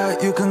heart,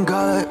 yeah, you can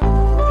call it.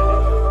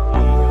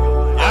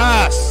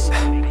 Yes!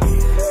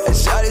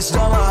 It's I just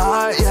on my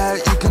heart, yeah,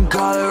 you can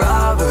call it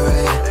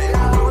robbery.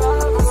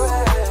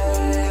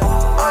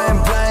 I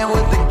ain't playing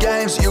with the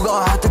games, you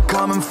gon' have to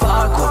come and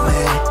fuck with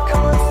me.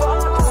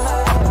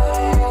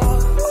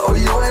 Oh,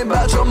 you ain't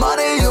about your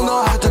money, you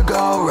gon' have to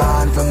go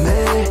ride for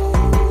me.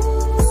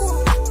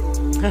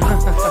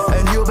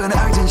 And you've been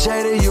acting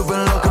shady, you've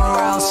been looking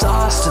real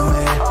sauce to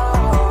me.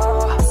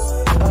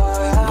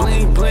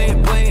 Bling,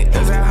 bling, bling,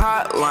 is a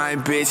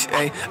hotline, bitch,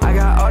 ayy. I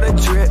got all the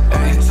drip,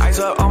 ayy. Ice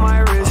up on my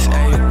wrist,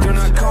 ayy. Do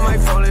not call my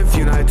phone if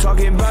you're not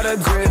talking about a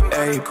grip,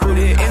 ayy. Put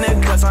it in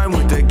the cuts, I'm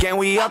with the gang,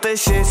 we out the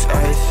shits,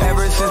 ayy.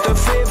 Ever since the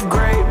 5th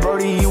grade,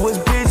 Brody, you was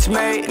bitch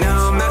made.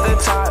 Now I'm at the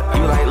top,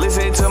 you like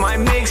listen to my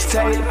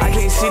mixtape. I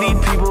can't see these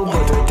people,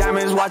 but the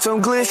diamonds watch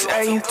them glitz,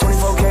 ayy.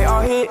 24K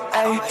all hit,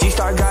 ayy.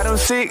 G-Star got them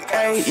sick,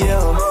 ayy,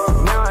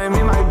 yeah. Now I'm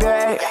in my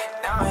bag.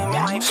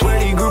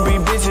 Sweaty groupie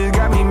bitches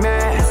got me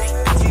mad.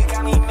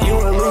 You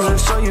a loser,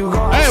 so you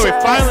gon' Hey, we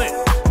sad. finally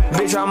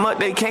Bitch, I'm up,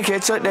 they can't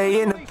catch up,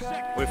 they in the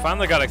we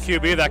finally got a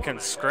QB that can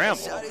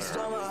scramble.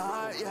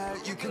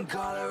 you can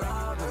call it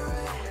robbery.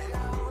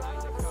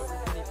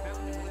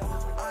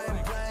 I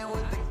ain't playing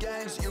with the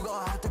games, you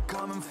gon' have to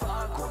come and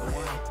fuck with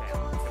me.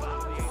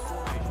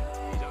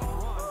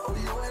 Oh,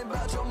 you ain't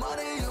about your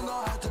money, you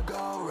gon' have to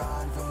go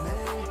ride for me.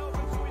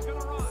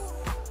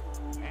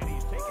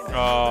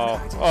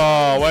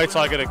 Oh, wait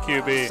till I get a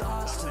QB.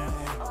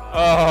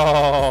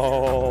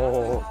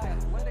 Oh.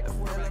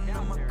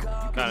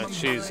 Kind of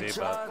cheesy,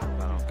 but I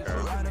don't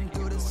care.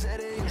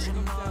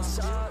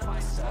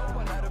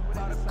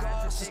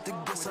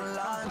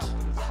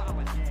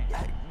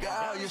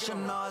 Girl, you should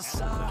know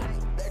it's up.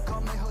 They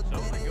call me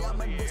Houdini,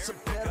 I'ma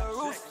disappear the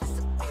roof.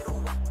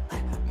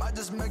 Might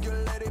just make your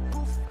lady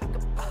poof.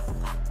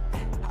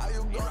 How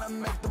you gonna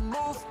make the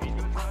move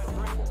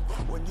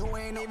when you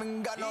ain't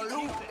even got no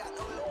loot?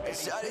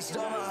 It's shot, it's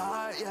on my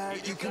heart, yeah,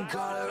 you can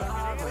call it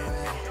robbery.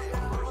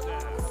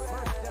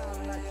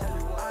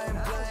 I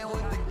ain't playing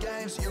with the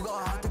games, you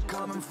gon' have to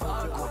come and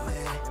fuck with me.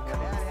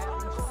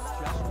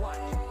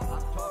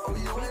 Oh,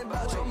 you ain't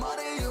about your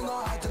money, you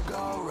gon' have to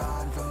go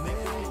ride for me.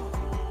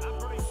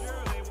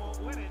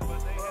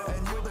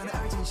 And you've been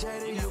acting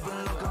shady, you've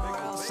been looking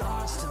real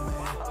sauce to me.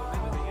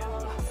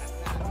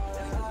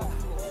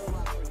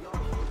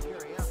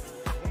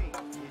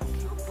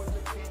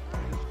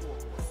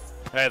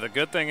 Hey, the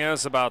good thing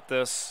is about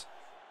this,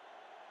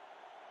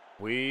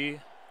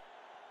 we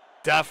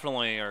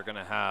definitely are going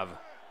to have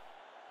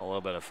a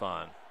little bit of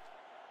fun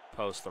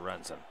post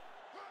Lorenzen.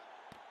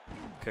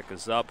 Kick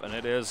is up, and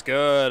it is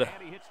good.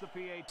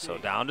 So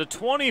down to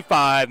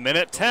 25,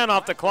 minute 10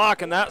 off the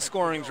clock in that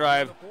scoring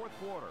drive.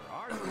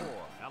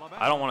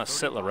 I don't want to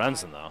sit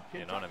Lorenzen, though.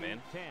 You know what I mean?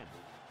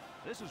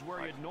 This is where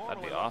you'd That'd normally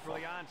be look awful. for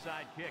the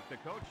onside kick. The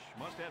coach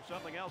must have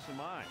something else in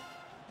mind.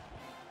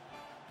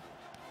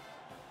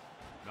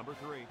 Number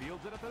 3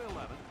 fields it up at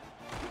 11.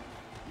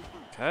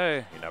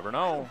 Okay, you never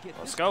know.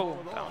 Let's go.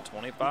 Down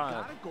 25.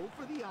 Gotta go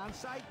for the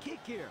onside kick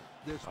here.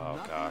 There's Oh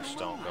nothing gosh, to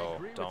don't lose.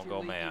 go. Don't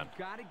go man.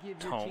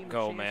 Don't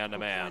go man to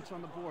man.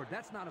 On the board.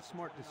 That's not a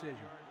smart decision.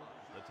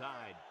 The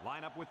Tide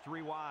line up with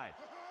 3 wide.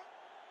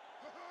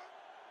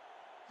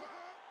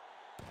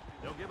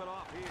 They'll give it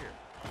off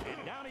here.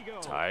 And down he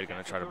goes. Tide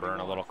gonna try to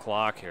burn a little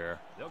clock here.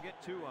 They'll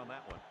get 2 on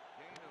that one.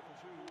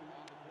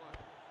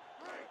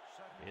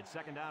 It's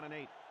 2nd down and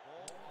 8.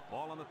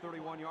 Ball on the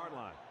 31-yard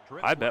line.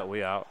 I bet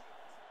we out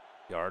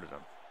yarded him.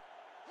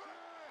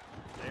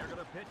 They're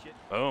gonna pitch it.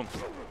 Boom.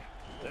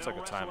 They'll Looks like a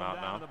wrestle him timeout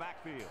down now. in the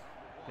backfield.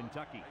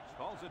 Kentucky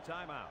calls a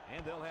timeout,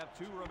 and they'll have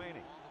 2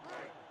 remaining.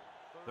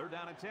 3rd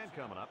down and 10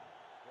 coming up.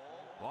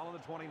 Ball on the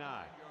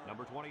 29.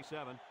 Number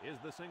 27 is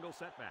the single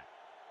setback.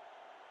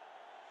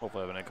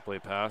 Hopefully, I have an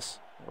incomplete pass.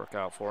 Work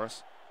out for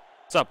us.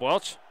 What's up,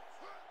 Welch?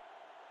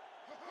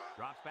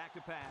 Drops back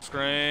to pass.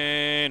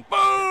 Screen.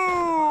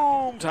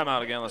 Boom!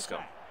 Timeout again. Let's go.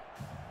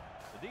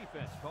 The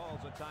defense calls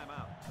a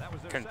timeout. That was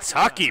their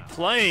Kentucky second timeout.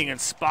 playing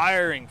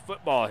inspiring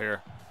football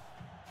here.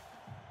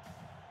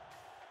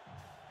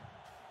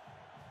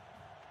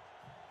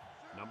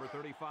 Number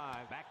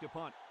 35 back to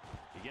punt.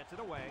 He gets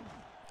it away.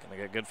 Gonna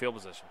get good field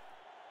position.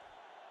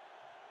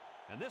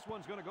 And this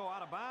one's going to go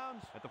out of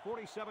bounds at the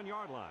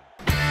 47-yard line.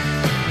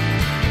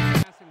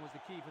 Passing was the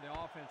key for the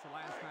offense the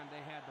last time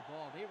they had the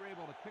ball. They were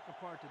able to pick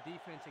apart the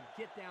defense and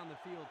get down the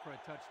field for a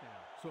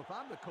touchdown. So if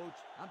I'm the coach,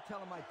 I'm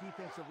telling my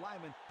defensive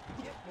lineman,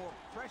 get more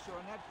pressure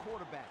on that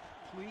quarterback,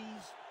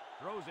 please.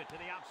 Throws it to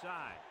the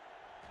outside.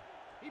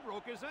 He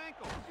broke his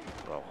ankle.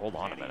 Bro, hold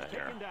on a And he's minute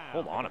here. taken down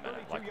Hold on a at the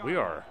minute. Like, 32-yard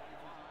we are.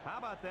 How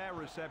about that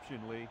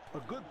reception, Lee? A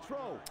good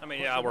throw. I mean,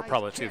 plus yeah, a we're nice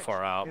probably too catch,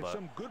 far out, and but.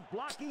 some good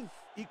blocking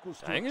equals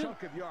to Dang a it.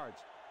 chunk of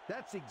yards.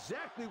 That's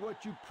exactly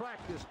what you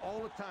practice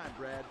all the time,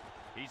 Brad.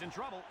 He's in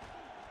trouble.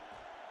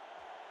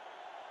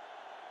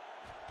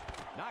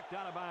 Knocked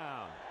out of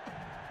bounds.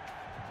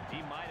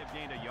 He might have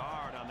gained a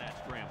yard on that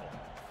scramble.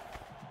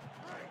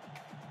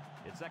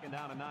 It's 2nd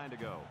down and 9 to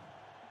go.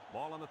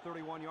 Ball on the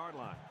 31-yard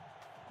line.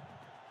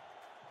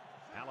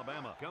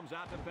 Alabama comes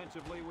out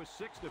defensively with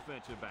 6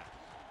 defensive backs.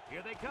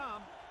 Here they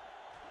come.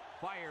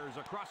 Fires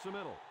across the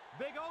middle.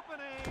 Big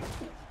opening.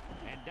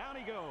 And down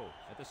he goes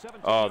at the 17.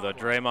 Oh, the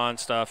Draymond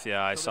stuff.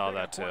 Yeah, I saw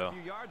that too. A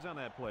few yards on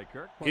that play,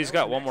 Kirk. He's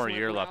got one more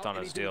year left on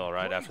his deal,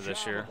 right, after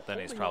this year. Then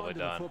he's probably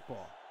done.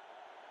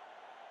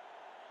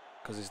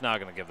 Because he's not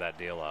going to give that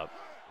deal up.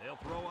 They'll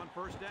throw on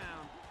 1st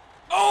down.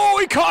 Oh,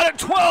 he caught it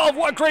 12.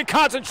 What great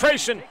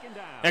concentration.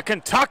 And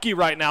Kentucky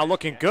right now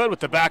looking good with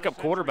the backup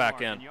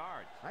quarterback in.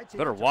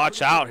 Better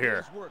watch out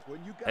here.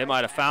 They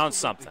might have found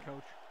something.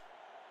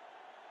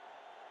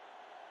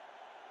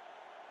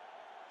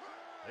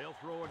 They'll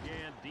throw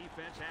again.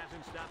 Defense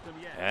hasn't stopped them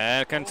yet.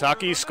 And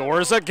Kentucky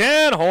scores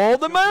again.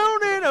 Hold the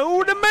mountain.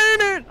 Hold the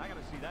mountain. I got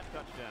to see that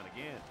touchdown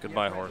again.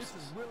 Goodbye, Brad, horses.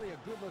 This is really a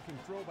good-looking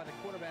throw by the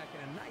quarterback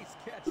and a nice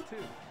catch, too.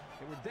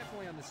 They were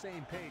definitely on the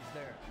same page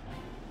there.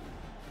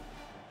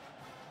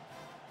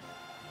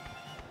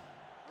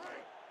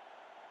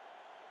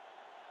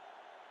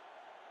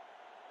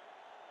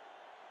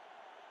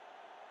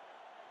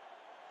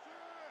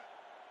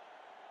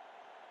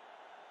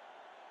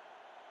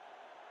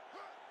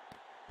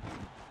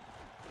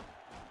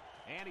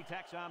 And he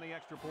tacks on the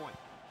extra point.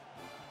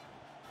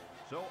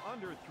 So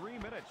under 3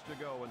 minutes to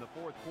go in the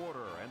 4th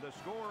quarter, and the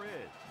score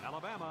is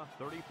Alabama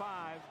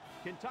 35,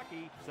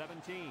 Kentucky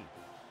 17.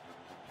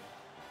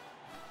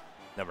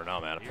 Never know,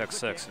 man. A pick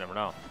 6. Never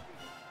know.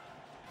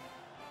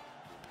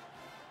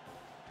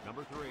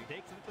 Number 3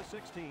 takes it at the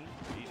 16.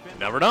 He's been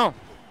Never know.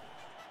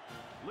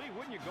 Lee,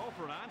 wouldn't you go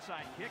for an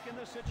onside kick in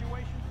this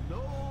situation?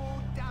 No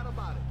doubt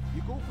about it.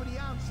 You go for the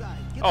outside.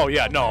 Get Oh, the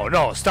yeah. ball No, back.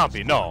 no.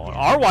 Stumpy, no.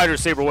 Our wide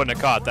receiver wouldn't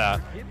have caught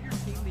that. Give your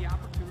team the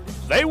opportunity.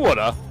 They would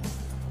have.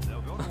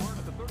 They'll go to work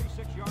at the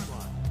 36-yard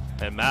line.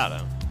 And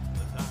Madden.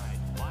 The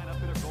Tide line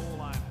up in a goal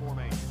line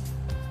formation.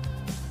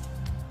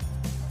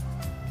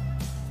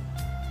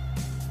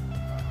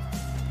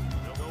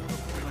 They'll go with a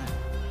fullback.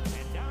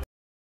 And down.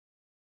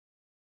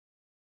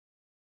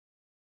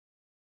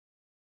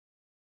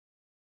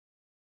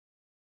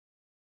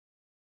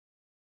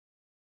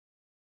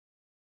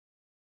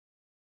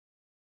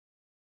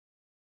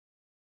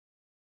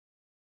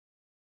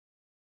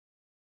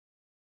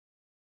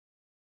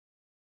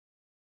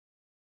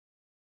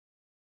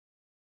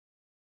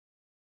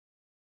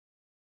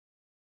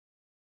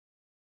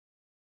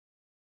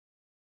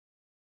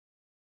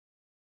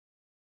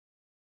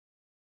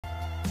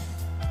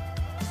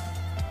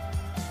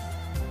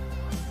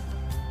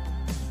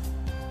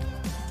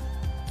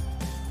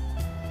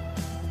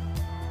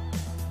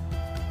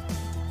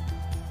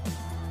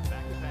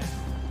 Back to pass.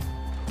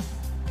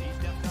 He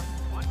steps up,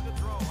 wants to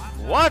throw.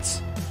 Outside.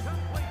 What?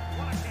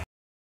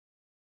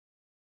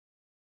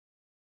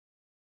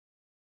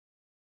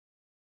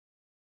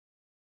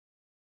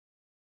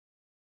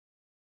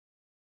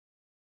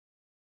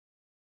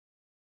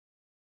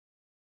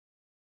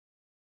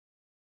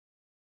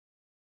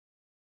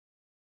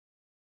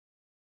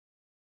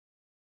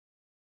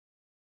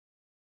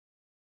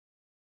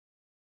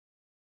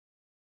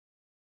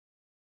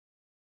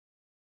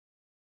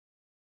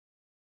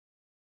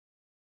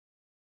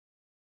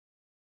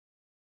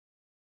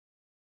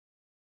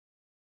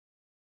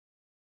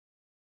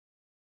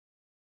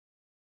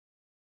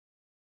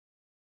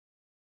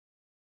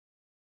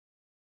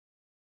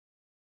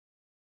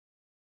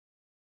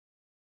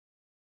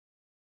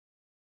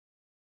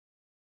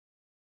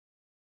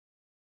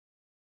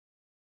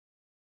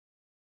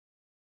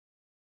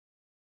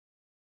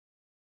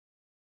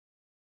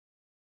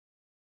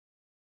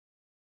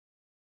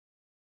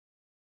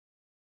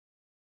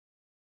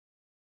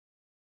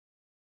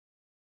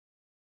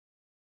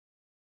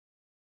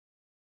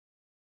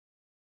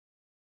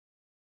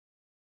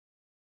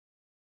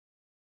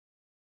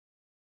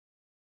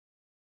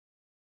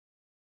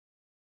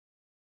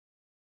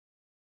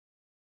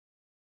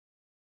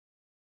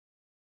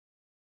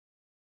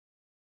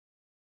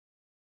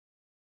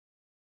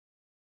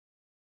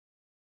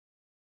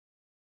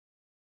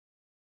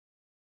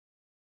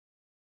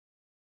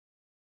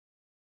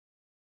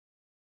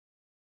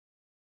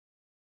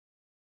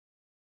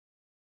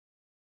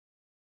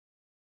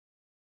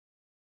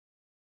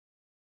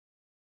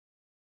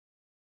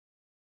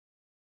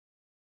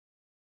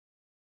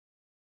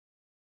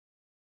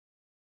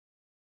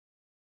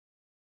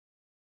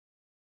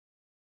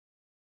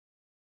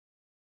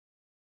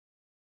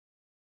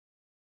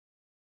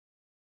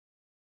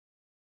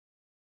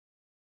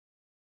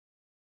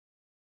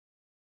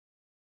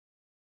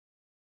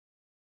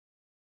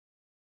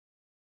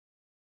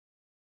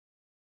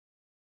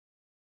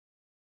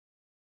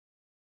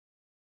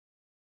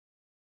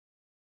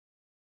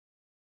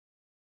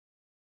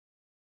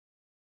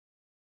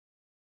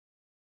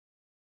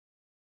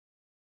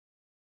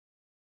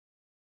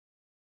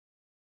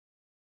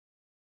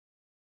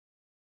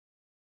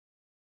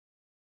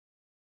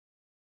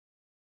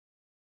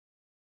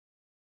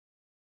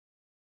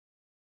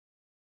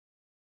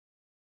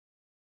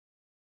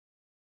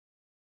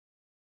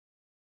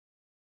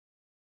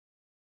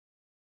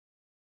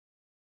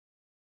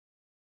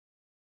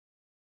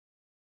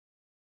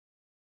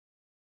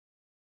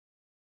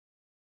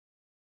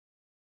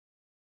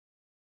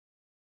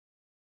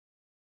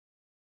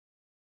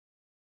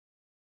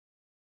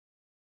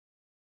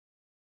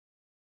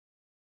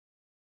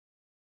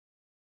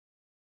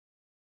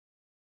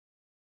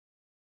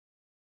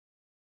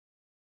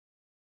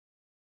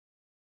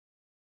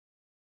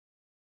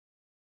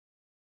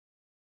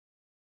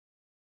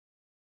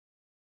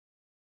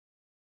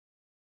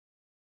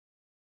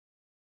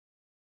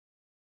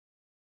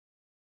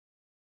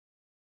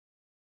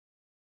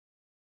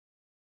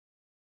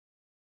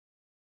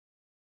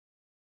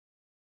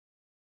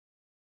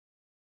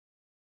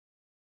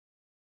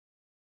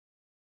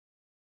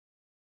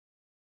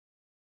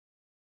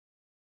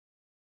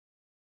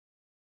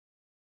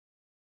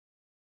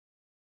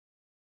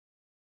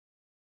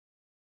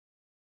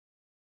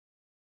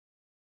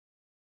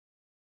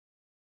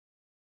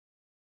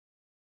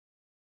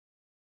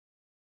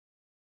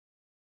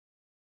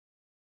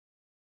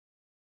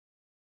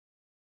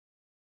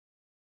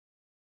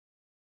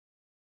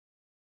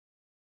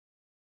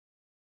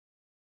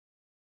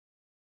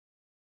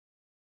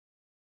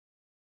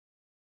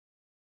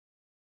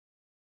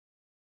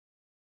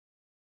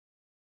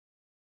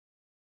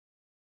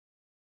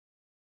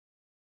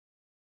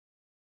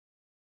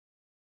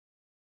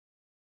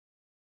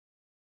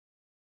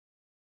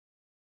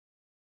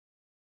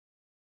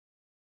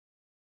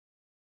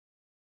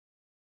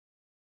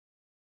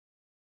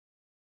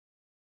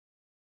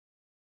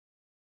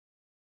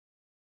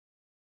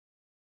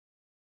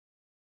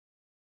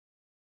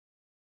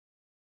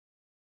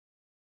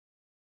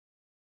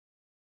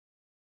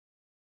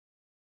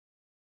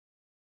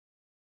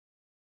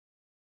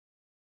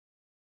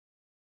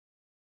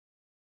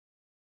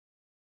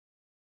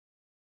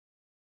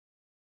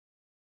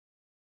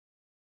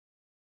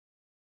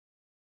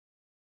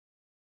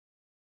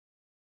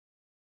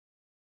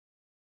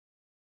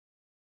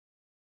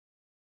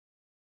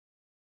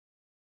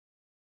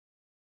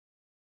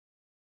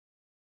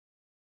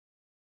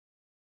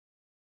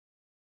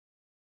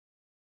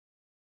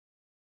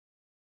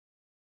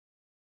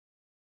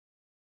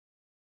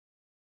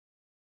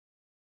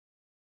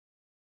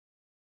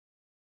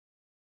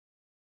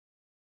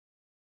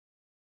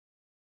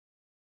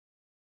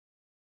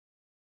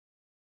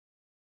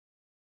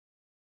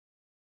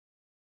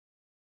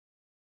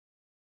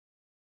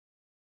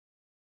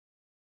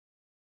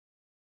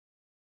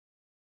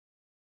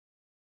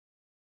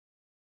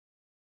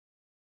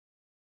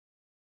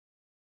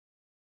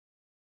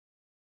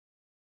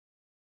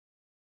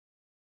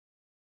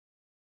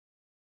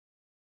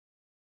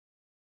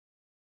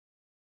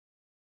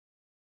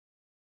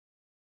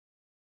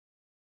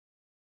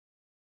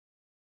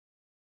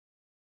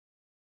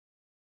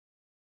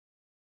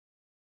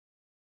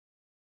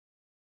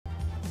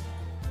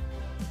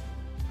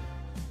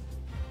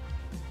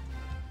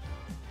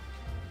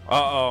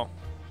 Uh-oh.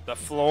 The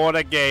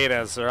Florida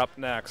Gators are up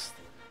next.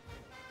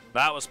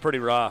 That was pretty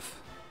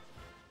rough.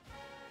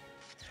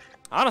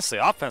 Honestly,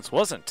 offense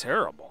wasn't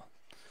terrible.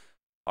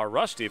 Our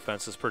rush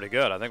defense is pretty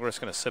good. I think we're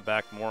just going to sit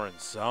back more in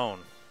zone.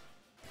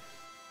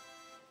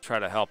 Try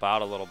to help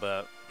out a little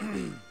bit.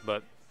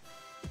 But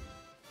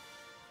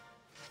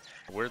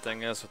the weird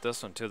thing is with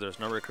this one, too, there's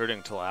no recruiting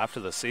until after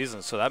the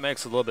season, so that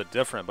makes it a little bit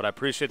different. But I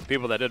appreciate the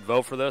people that did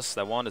vote for this,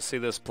 that wanted to see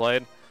this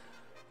played.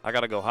 I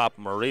got to go hop.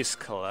 Maurice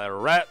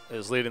Claret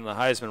is leading the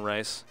Heisman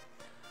race.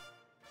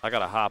 I got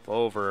to hop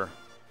over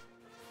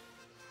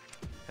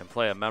and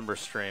play a member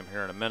stream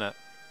here in a minute.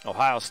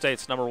 Ohio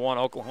State's #1,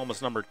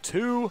 Oklahoma's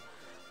 #2,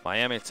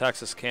 Miami,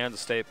 Texas, Kansas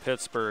State,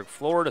 Pittsburgh,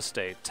 Florida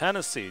State,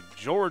 Tennessee,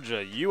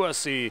 Georgia,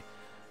 USC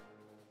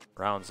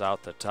rounds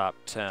out the top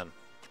 10.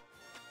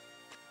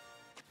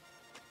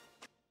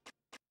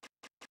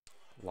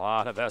 A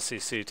lot of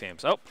SEC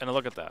teams. Oh, and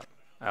look at that.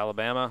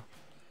 Alabama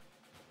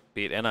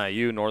beat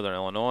NIU, Northern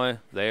Illinois.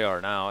 They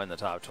are now in the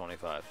top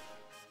 25.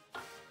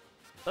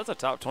 That's a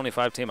top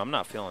 25 team. I'm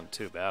not feeling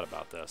too bad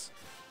about this.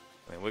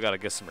 I mean, we got to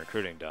get some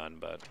recruiting done,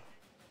 but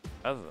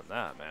other than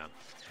that, man.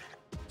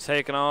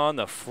 Taking on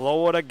the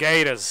Florida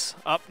Gators.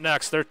 Up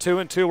next, they're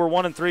 2-2. We're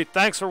 1-3.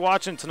 Thanks for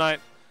watching tonight.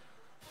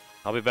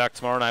 I'll be back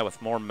tomorrow night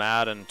with more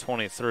Madden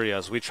 23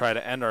 as we try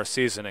to end our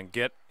season and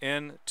get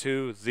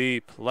into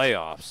the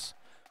playoffs.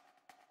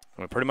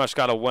 We pretty much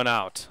got to win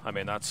out. I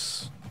mean,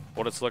 that's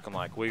what it's looking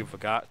like. We've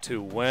got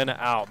to win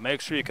out. Make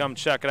sure you come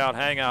check it out,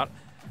 hang out,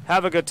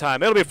 have a good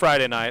time. It'll be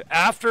Friday night.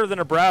 After the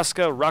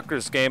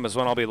Nebraska-Rutgers game is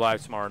when I'll be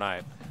live tomorrow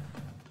night.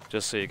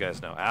 Just so you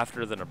guys know,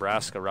 after the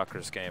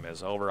Nebraska-Rutgers game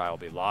is over, I will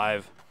be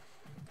live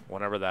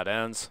whenever that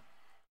ends,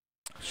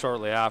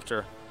 shortly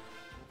after.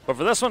 But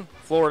for this one,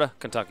 Florida,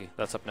 Kentucky,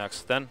 that's up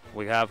next. Then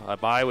we have a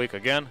bye week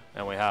again,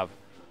 and we have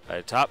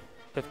a top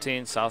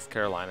 15 South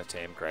Carolina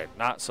team. Great,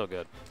 not so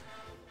good.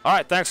 All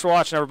right, thanks for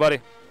watching, everybody.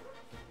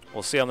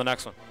 We'll see you on the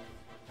next one.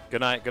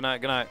 Good night, good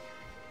night, good night.